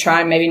measures to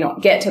try and maybe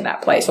not get to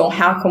that place? Or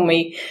how can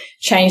we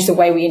change the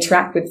way we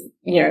interact with,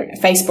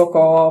 Facebook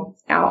or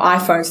our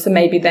iPhones to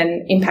maybe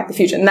then impact the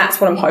future? And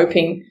that's what I'm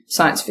hoping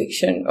science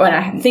fiction, and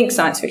I think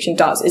science fiction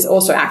does, is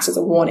also acts as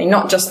a warning,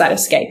 not just that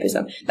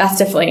escapism. That's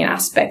definitely an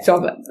aspect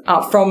of it,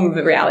 from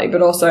the reality,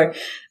 but also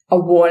a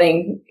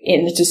warning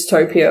in the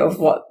dystopia of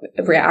what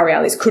our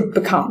realities could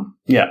become.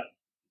 Yeah.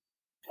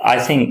 I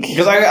think...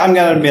 Because I'm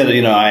going to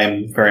admit, I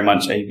am very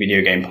much a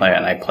video game player,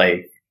 and I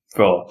play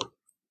for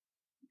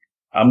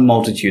a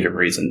multitude of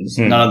reasons.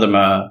 None of them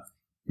are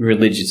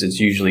religious. It's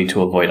usually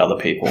to avoid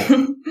other people.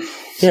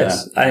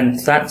 Yes, and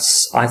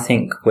that's, I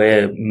think,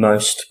 where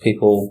most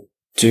people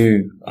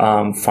do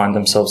find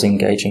themselves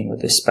engaging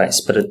with this space.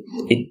 But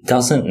it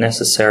doesn't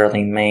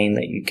necessarily mean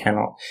that you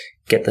cannot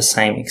get the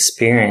same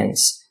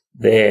experience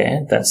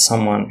there that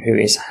someone who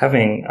is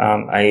having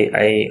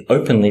a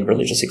openly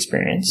religious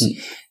experience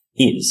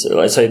is.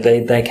 So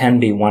they can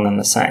be one and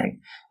the same.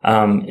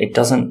 I'm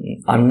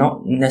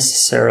not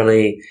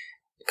necessarily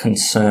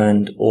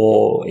concerned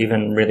or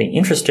even really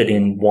interested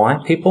in why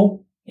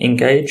people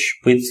engage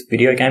with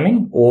video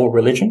gaming or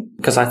religion,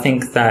 because I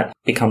think that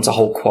becomes a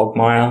whole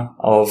quagmire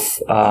of,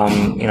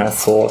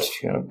 thought,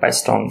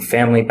 based on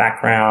family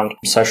background,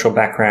 social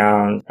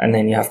background, and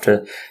then you have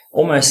to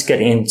almost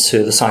get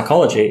into the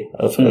psychology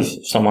of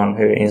someone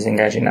who is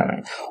engaging that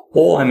way.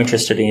 All I'm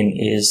interested in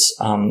is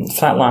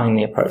flatlining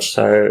the approach,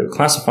 so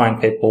classifying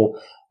people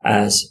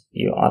as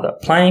you are either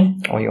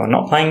playing or you are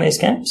not playing these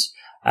games.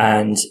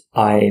 And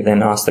I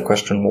then ask the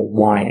question, well,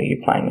 why are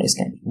you playing these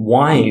games?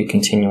 Why are you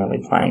continually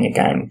playing a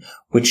game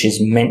which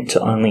is meant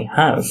to only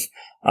have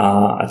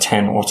a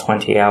 10 or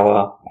 20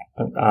 hour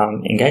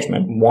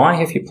engagement? Why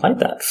have you played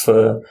that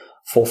for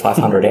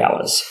 400-500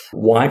 hours?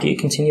 Why do you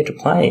continue to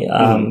play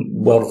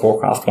World of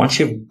Warcraft? Once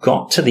you've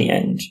got to the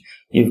end,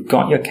 you've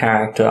got your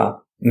character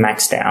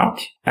maxed out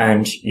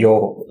and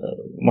you're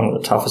one of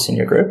the toughest in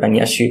your group. And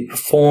yes, you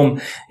perform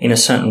in a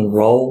certain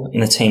role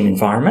in a team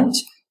environment,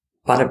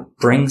 but it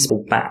brings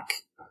people back.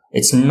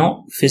 It's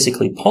not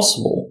physically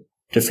possible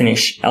to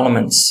finish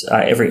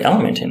every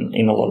element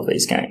in a lot of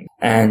these games.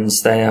 And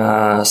they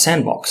are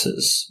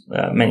sandboxes,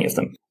 many of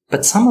them.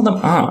 But some of them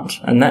aren't.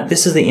 And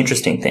this is the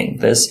interesting thing.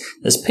 There's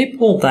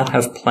people that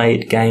have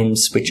played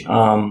games which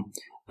are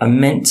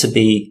meant to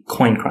be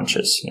coin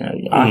crunchers,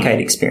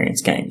 arcade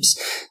experience games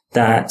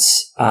that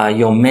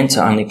you're meant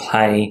to only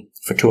play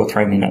for 2 or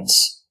 3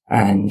 minutes.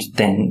 And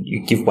then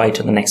you give way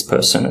to the next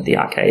person at the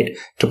arcade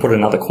to put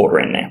another quarter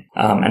in there.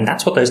 And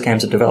that's what those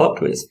games are developed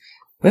with.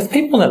 We have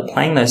people that are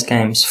playing those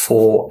games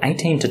for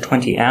 18 to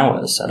 20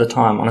 hours at a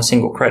time on a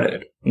single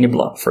credit.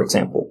 Nibbler, for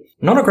example.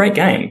 Not a great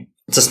game.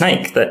 It's a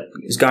snake that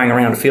is going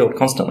around a field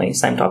constantly,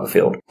 same type of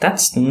field.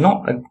 That's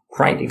not a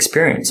great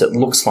experience, it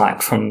looks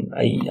like, from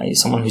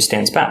someone who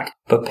stands back.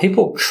 But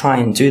people try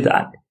and do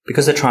that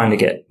because they're trying to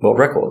get world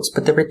records,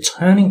 but they're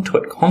returning to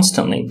it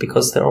constantly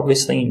because they're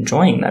obviously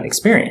enjoying that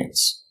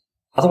experience.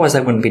 Otherwise,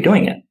 they wouldn't be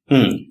doing it.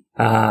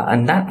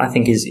 And that, I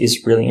think,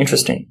 is really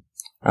interesting,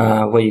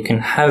 where you can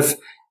have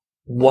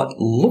what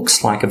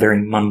looks like a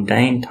very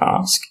mundane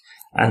task,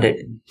 and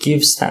it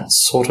gives that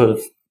sort of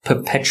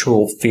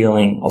perpetual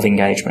feeling of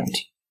engagement,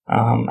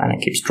 and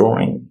it keeps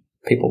drawing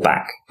people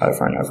back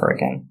over and over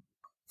again.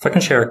 If I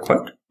can share a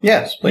quote.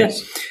 Yes,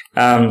 please.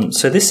 Yes.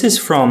 So this is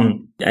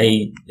from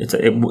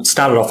it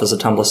started off as a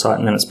Tumblr site,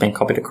 and then it's been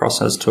copied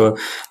across as to a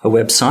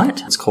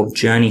website. It's called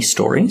Journey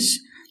Stories.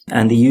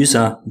 And the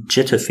user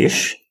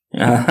Jitterfish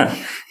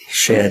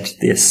shared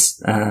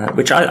this,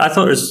 which I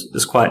thought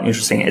was quite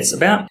interesting. It's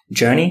about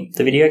Journey,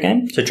 the video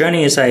game. So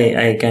Journey is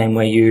a game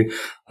where you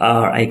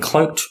are a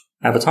cloaked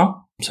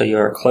avatar. So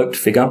you're a cloaked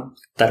figure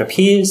that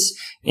appears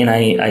in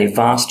a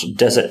vast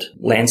desert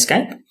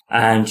landscape,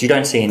 and you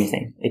don't see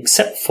anything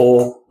except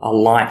for a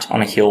light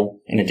on a hill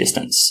in a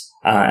distance.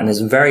 And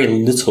there's very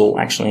little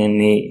actually in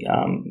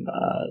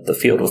the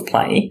field of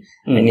play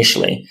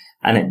initially,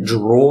 and it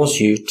draws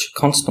you to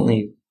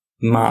constantly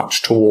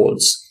march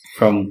towards.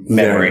 From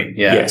memory,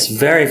 Yes,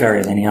 very,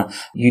 very linear.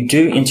 You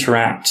do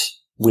interact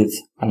with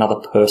another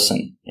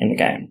person in the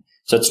game.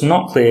 So it's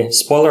not clear.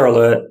 Spoiler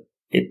alert,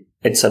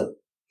 it's a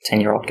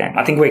 10-year-old game.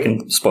 I think we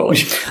can spoil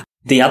it.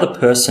 The other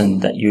person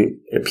that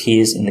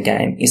appears in the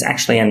game is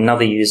actually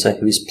another user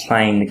who is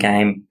playing the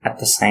game at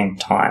the same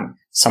time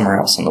somewhere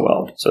else in the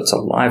world. So it's a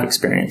live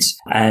experience,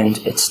 and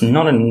it's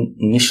not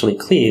initially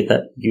clear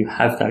that you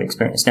have that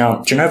experience.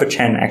 Now, Genova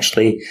Chen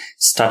actually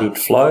studied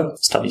flow,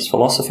 studies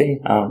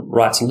philosophy,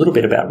 writes a little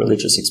bit about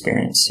religious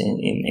experience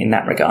in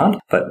that regard,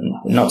 but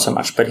not so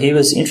much. But he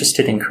was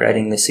interested in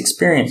creating this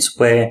experience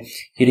where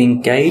you'd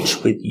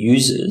engage with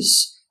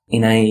users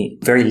in a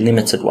very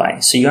limited way.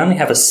 So you only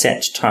have a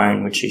set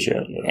tone, which is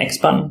your X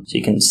button. So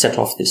you can set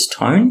off this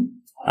tone,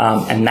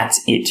 and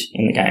that's it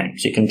in the game.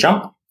 So you can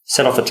jump,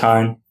 set off a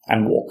tone,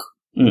 and walk.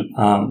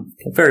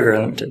 Very, very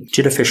limited.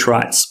 Jitterfish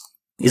writes,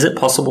 "Is it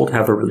possible to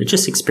have a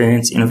religious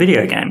experience in a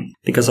video game?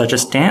 Because I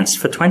just danced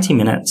for 20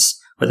 minutes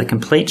with a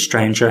complete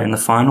stranger in the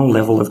final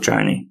level of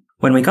Journey.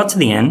 When we got to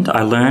the end,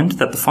 I learned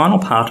that the final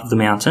part of the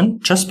mountain,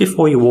 just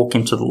before you walk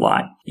into the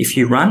light, if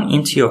you run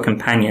into your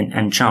companion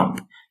and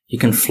jump, you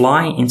can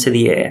fly into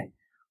the air.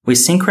 We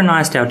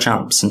synchronized our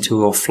jumps until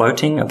we were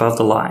floating above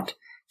the light,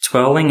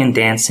 twirling and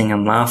dancing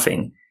and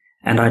laughing.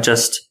 And I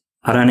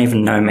don't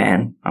even know,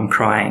 man. I'm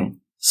crying.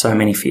 So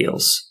many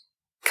feels.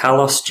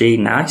 Carlos G.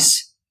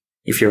 Nice.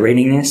 If you're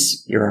reading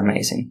this, you're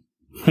amazing."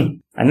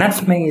 And that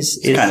for me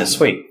is kind of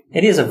sweet.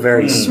 It is a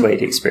very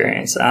sweet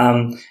experience.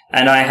 And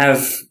I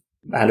have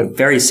had a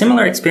very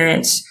similar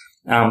experience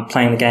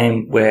playing the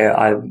game where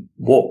I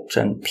walked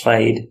and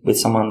played with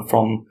someone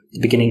from the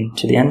beginning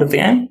to the end of the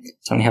game.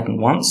 It's only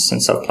happened once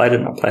since I've played it,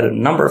 and I've played it a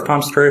number of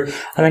times through.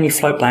 And then you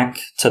float back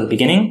to the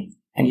beginning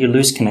and you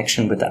lose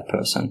connection with that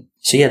person.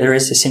 So yeah, there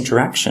is this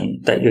interaction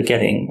that you're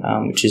getting,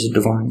 which is a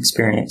divine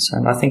experience.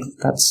 And I think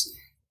that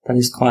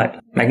is quite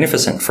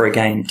magnificent for a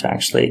game to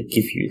actually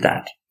give you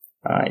that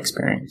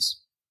experience.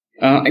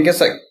 I guess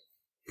that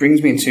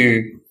brings me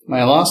to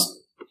my last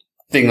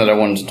thing that I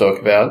wanted to talk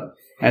about,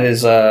 and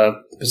is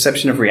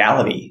perception of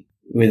reality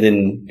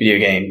within video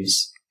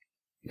games.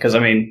 Because, I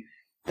mean,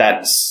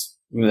 that's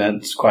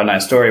That's quite a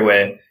nice story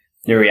where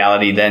your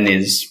reality then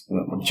is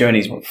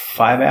journey's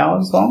 5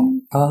 hours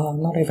long.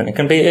 Not even. It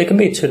can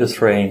be 2 to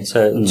 3.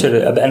 So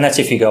and that's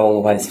if you go all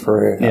the way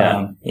through.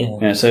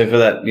 Yeah. So for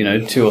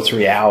that, 2 or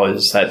 3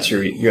 hours, that's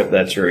your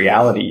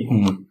reality.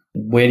 Mm.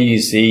 Where do you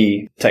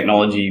see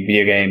technology,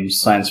 video games,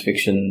 science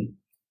fiction,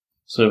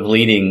 sort of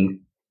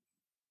leading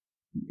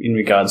in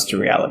regards to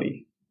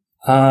reality?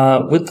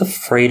 With the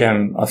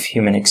freedom of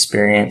human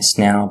experience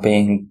now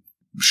being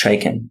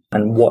shaken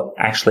and what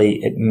actually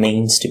it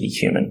means to be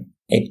human,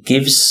 it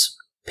gives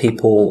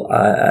people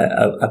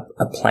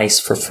a place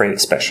for free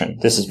expression.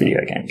 This is video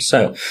games.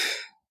 So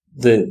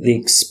the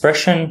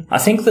expression, I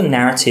think the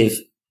narrative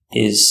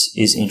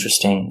is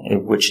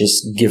interesting, which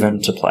is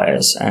given to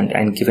players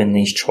and given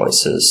these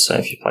choices. So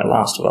if you play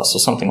Last of Us or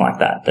something like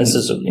that, this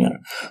is,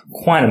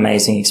 quite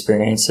amazing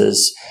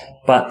experiences,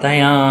 but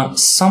they are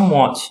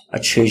somewhat a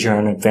choose your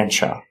own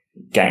adventure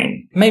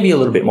game. Maybe a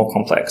little bit more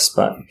complex,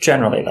 but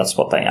generally that's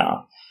what they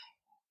are.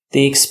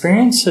 The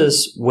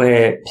experiences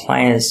where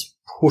players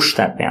push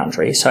that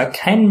boundary, so it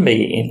can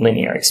be in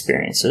linear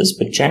experiences,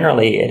 but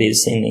generally it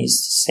is in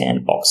these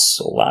sandbox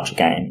or large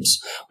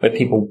games where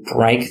people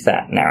break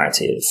that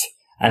narrative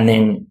and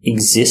then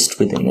exist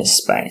within this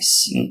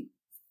space.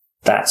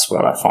 That's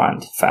what I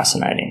find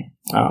fascinating.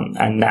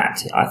 And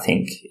that, I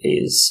think,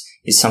 is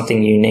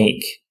something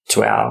unique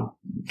to our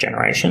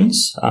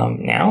generations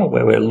now,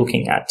 where we're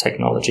looking at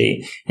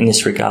technology in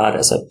this regard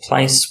as a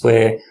place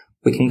where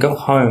we can go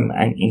home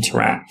and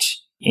interact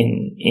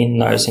in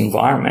those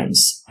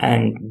environments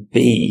and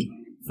be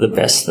the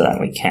best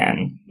that we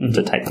can,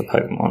 to take the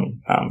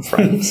Pokemon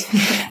phrase.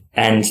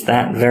 And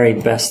that very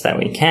best that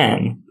we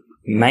can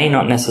may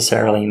not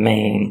necessarily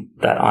mean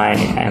that I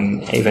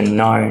am even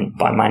known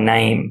by my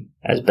name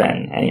as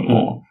Ben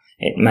anymore.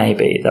 It may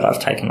be that I've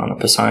taken on a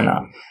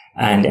persona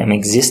and am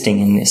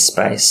existing in this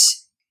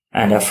space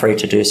and are free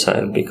to do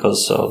so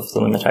because of the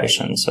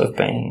limitations of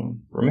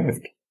being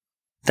removed.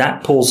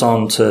 That pulls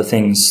on to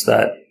things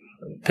that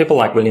people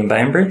like William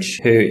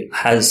Bainbridge, who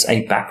has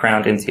a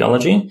background in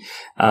theology,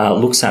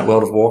 looks at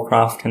World of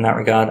Warcraft in that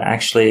regard,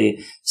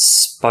 actually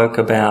spoke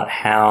about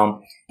how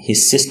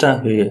his sister,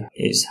 who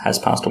is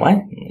passed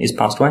away,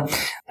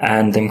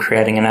 and them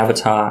creating an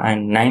avatar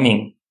and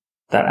naming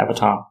that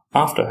avatar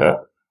after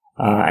her,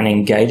 and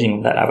engaging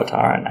with that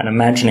avatar and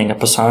imagining a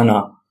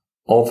persona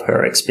of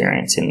her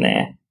experience in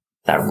there.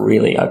 That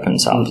really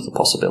opens up the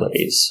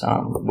possibilities,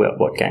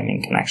 what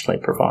gaming can actually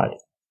provide.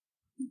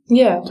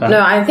 Yeah.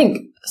 No, I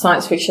think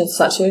science fiction is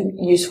such a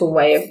useful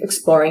way of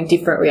exploring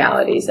different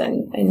realities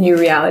and new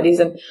realities.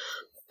 And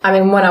I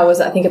mean, when I was,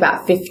 I think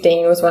about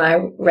 15 was when I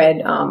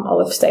read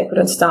Oliver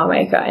Stapleton's Star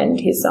Maker and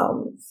his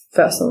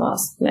First and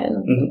Last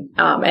Men.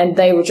 Mm-hmm. And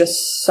they were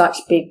just such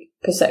big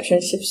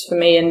perception shifts for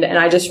me. And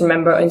I just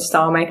remember in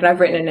Star Maker, and I've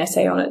written an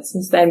essay on it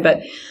since then,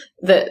 but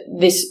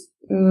this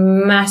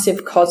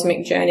massive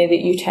cosmic journey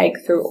that you take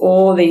through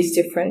all these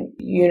different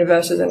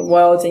universes and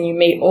worlds, and you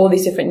meet all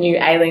these different new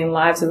alien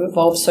lives that have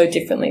evolved so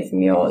differently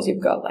from yours. You've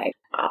got like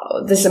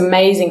this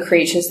amazing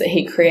creatures that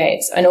he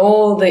creates, and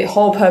the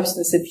whole purpose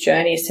of this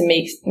journey is to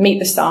meet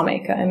the Star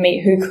Maker and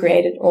meet who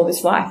created all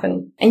this life,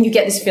 and you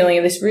get this feeling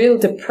of this real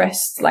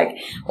depressed, like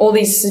all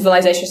these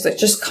civilizations that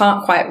just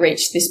can't quite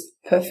reach this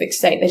perfect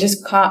state. They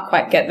just can't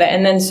quite get there,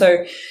 and then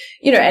so.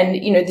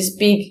 This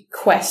big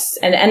quest.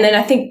 And then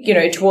I think,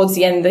 towards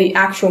the end, the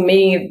actual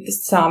meaning of the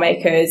Star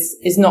Maker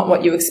is not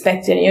what you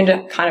expected. And you end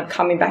up kind of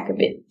coming back a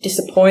bit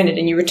disappointed,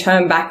 and you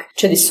return back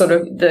to this sort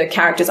of, the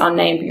character's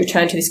unnamed, but you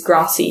return to this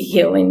grassy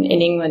hill in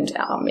England,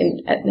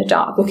 in the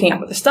dark, looking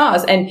up at the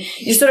stars. And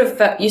you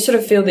sort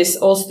of feel this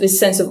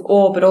sense of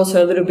awe, but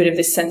also a little bit of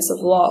this sense of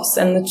loss.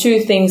 And the two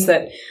things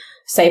that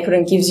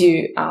Stapleton gives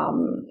you,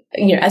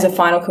 as a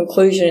final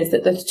conclusion, is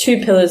that the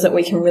two pillars that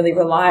we can really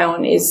rely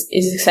on is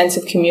a sense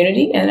of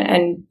community and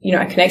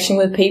a connection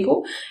with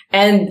people,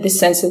 and this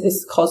sense of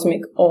this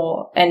cosmic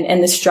awe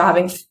and the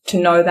striving to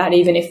know that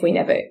even if we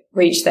never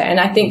reach there. And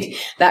I think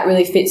that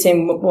really fits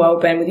in well,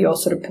 Ben, with your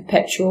sort of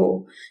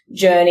perpetual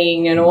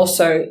journeying, and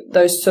also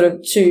those sort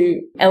of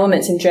two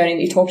elements in journey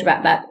that you talked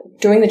about, that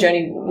doing the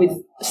journey with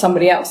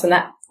somebody else and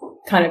that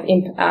kind of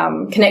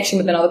connection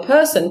with another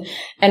person,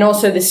 and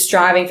also this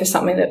striving for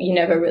something that you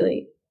never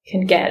really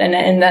can get.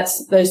 And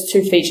that's, those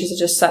two features are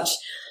just such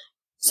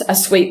a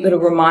sweet little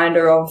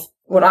reminder of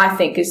what I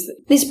think is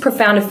this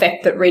profound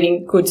effect that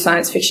reading good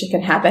science fiction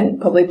can have, and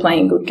probably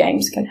playing good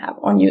games can have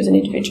on you as an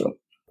individual.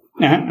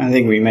 Yeah, I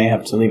think we may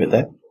have to leave it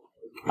there.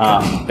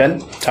 Ben,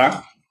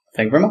 Tara,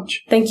 thank you very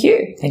much. Thank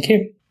you. Thank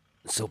you.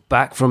 So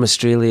back from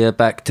Australia,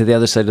 back to the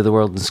other side of the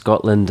world in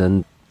Scotland,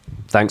 and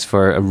thanks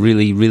for a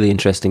really, really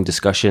interesting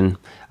discussion.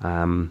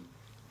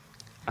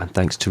 And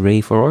thanks to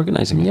Ray for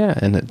organising. Yeah,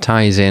 and it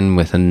ties in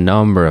with a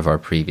number of our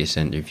previous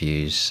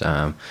interviews.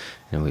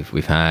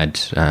 We've had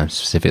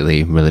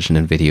specifically religion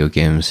and video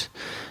games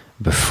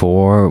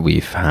before.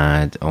 We've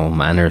had all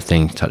manner of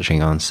things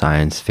touching on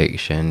science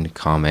fiction,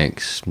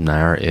 comics,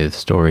 narrative,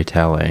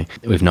 storytelling.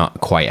 We've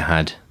not quite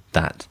had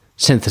that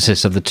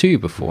synthesis of the two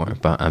before,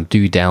 but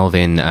do delve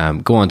in,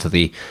 go onto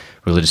the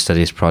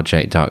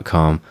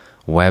religiousstudiesproject.com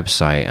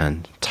website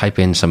and type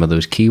in some of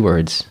those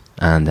keywords,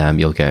 and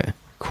you'll get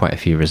quite a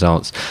few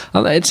results.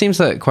 It seems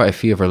that quite a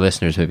few of our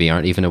listeners maybe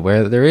aren't even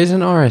aware that there is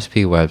an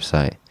RSP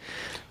website.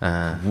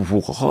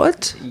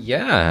 What?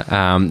 Yeah.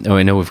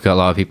 I know we've got a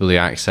lot of people who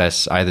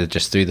access either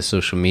just through the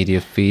social media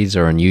feeds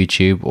or on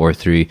YouTube or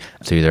through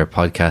their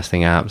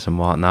podcasting apps and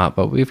whatnot,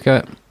 but we've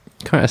got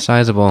quite a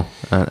sizable,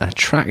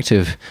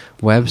 attractive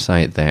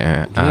website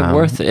there. Yeah,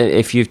 worth,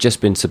 if you've just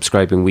been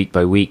subscribing week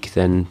by week,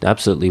 then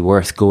absolutely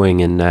worth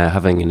going and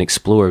having an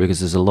explore,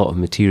 because there's a lot of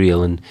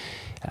material. And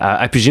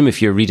I presume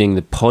if you're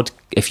reading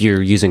if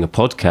you're using a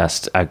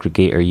podcast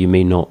aggregator, you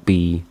may not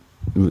be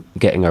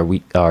getting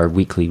our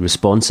weekly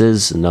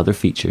responses and other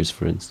features,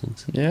 for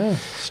instance. Yeah,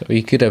 so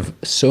you could have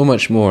so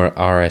much more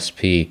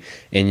RSP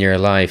in your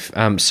life.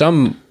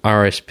 Some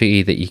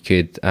RSP that you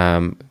could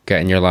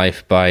get in your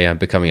life by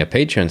becoming a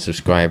Patreon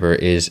subscriber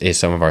is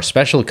some of our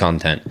special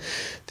content,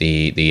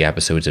 the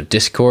episodes of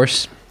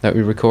Discourse that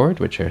we record,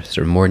 which are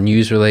sort of more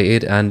news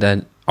related, and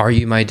then Are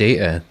You My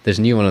Data? There's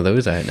a new one of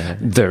those out now.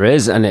 There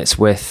is, and it's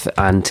with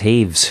Anne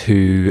Taves,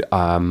 who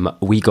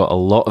we got a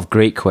lot of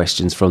great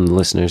questions from the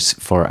listeners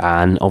for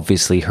Anne.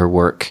 Obviously, her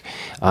work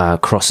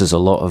crosses a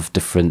lot of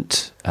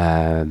different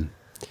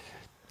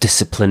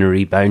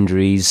disciplinary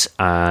boundaries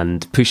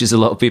and pushes a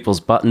lot of people's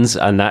buttons,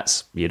 and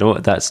that's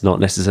not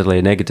necessarily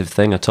a negative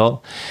thing at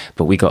all.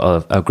 But we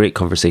got a great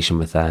conversation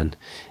with Anne,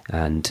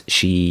 and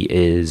she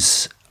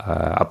is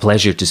a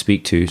pleasure to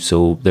speak to.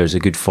 So there's a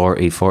good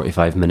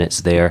 45 minutes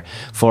there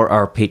for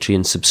our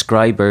Patreon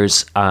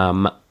subscribers.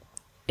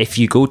 If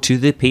you go to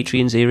the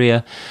Patreons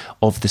area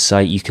of the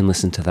site, you can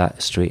listen to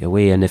that straight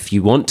away. And if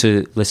you want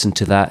to listen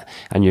to that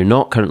and you're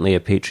not currently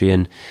a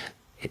Patreon,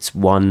 it's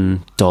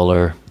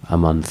 $1 a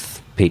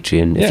month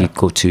Patreon. Yeah. If you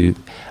go to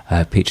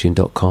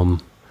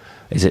patreon.com,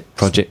 is it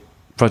Project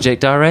RS? I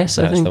think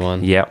that's the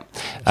one. Yeah.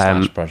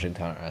 Project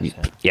RS.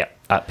 Yeah,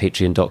 at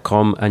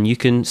patreon.com, and you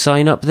can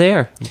sign up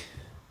there.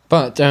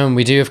 But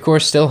we do, of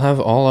course, still have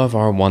all of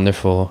our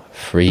wonderful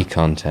free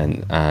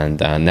content. And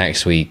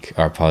next week,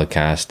 our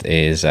podcast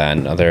is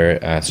another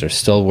sort of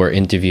stalwart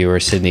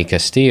interviewer, Sydney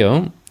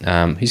Castillo.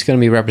 He's going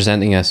to be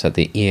representing us at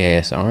the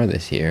EASR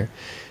this year.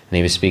 And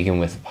he was speaking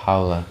with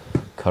Paula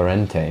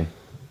Corrente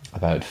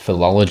about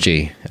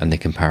philology and the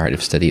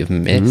comparative study of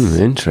myths.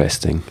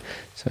 Interesting.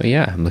 So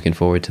yeah, I'm looking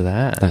forward to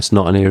that. That's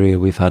not an area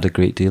we've had a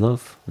great deal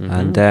of.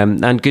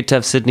 Mm-hmm. And good to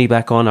have Sydney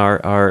back on,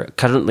 our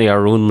currently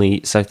our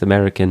only South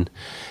American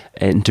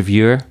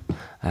interviewer,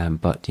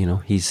 but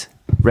he's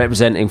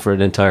representing for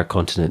an entire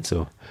continent,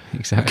 so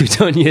exactly.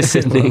 Good on you,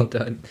 Sydney. Well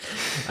done.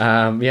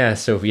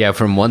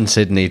 From one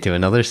Sydney to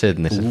another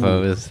Sydney, I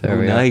suppose.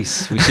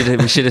 Nice. We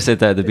should have said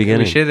that at the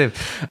beginning. We should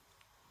have.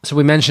 So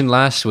we mentioned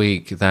last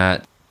week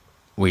that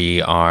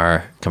we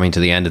are coming to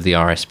the end of the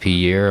RSP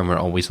year, and we're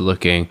always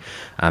looking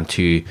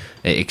to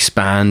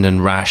expand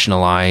and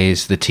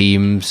rationalize the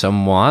team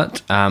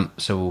somewhat.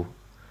 So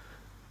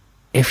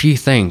if you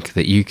think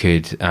that you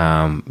could,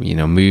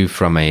 move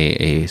from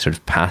a sort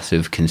of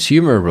passive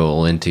consumer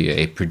role into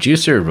a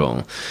producer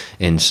role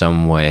in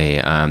some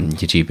way,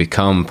 could you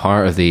become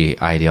part of the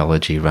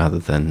ideology rather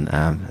than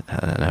an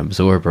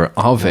absorber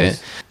of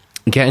it?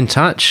 Get in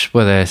touch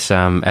with us,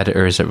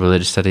 editors at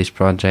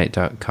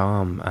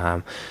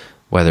religiousstudiesproject.com,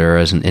 whether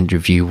as an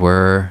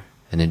interviewer,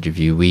 an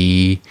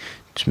interviewee,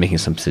 just making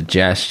some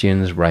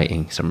suggestions,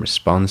 writing some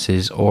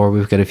responses, or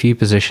we've got a few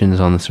positions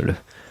on the sort of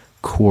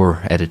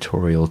core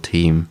editorial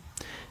team.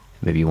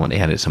 Maybe you want to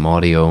edit some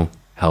audio,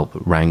 help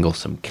wrangle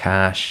some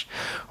cash,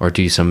 or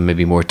do some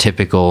maybe more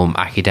typical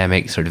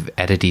academic sort of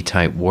edity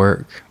type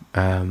work.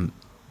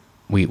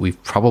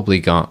 We've probably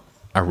got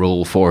a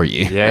role for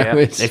you. Yeah.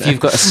 If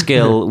you've got a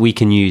skill, we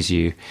can use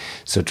you.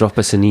 So drop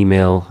us an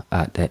email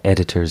at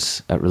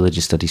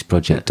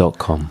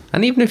editors@religiousstudiesproject.com.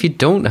 And even if you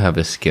don't have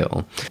a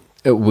skill,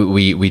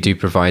 we do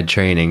provide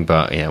training,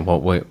 but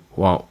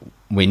what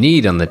we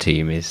need on the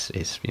team is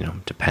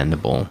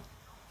dependable,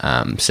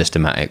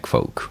 systematic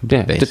folk.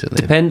 Yeah, basically.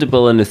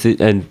 Dependable and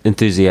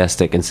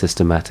enthusiastic and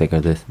systematic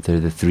are the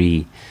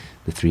three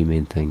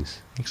main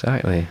things.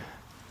 Exactly.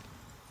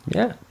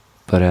 Yeah.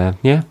 But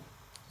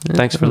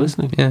thanks for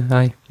listening. Yeah,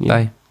 hi. Yeah.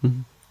 Bye.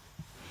 Mm-hmm.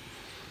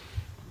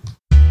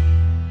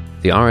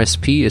 The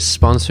RSP is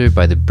sponsored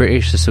by the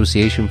British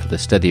Association for the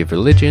Study of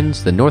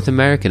Religions, the North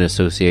American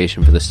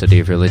Association for the Study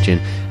of Religion,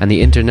 and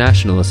the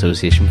International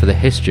Association for the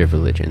History of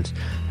Religions.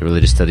 The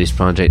Religious Studies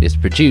Project is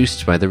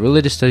produced by the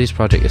Religious Studies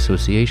Project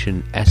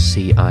Association,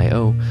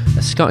 SCIO,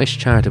 a Scottish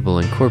charitable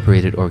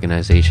incorporated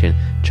organisation,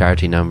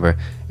 charity number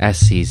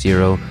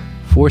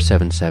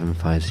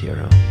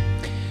SC047750.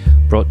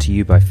 Brought to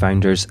you by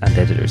founders and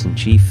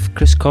editors-in-chief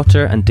Chris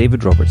Cotter and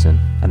David Robertson,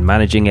 and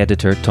managing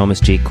editor Thomas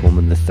J.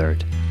 Coleman III.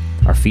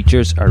 Our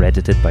features are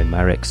edited by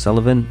Marek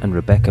Sullivan and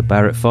Rebecca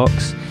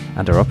Barrett-Fox,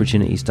 and our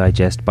Opportunities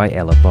Digest by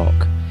Ella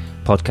Bach.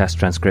 Podcast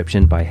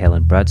transcription by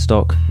Helen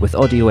Bradstock, with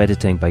audio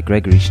editing by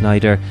Gregory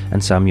Schneider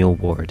and Samuel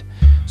Ward.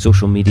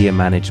 Social media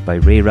managed by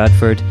Ray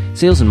Radford,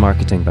 sales and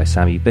marketing by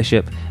Sammy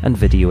Bishop, and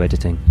video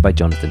editing by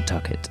Jonathan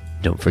Tuckett.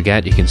 Don't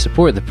forget you can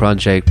support the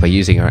project by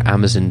using our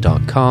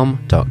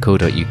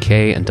amazon.com.co.uk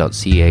and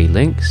 .ca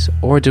links,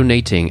 or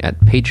donating at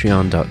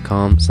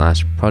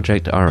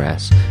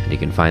patreon.com/projectrs, and you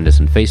can find us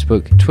on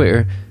Facebook,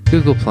 Twitter,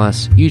 Google+,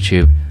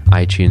 YouTube,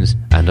 iTunes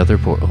and other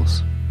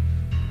portals.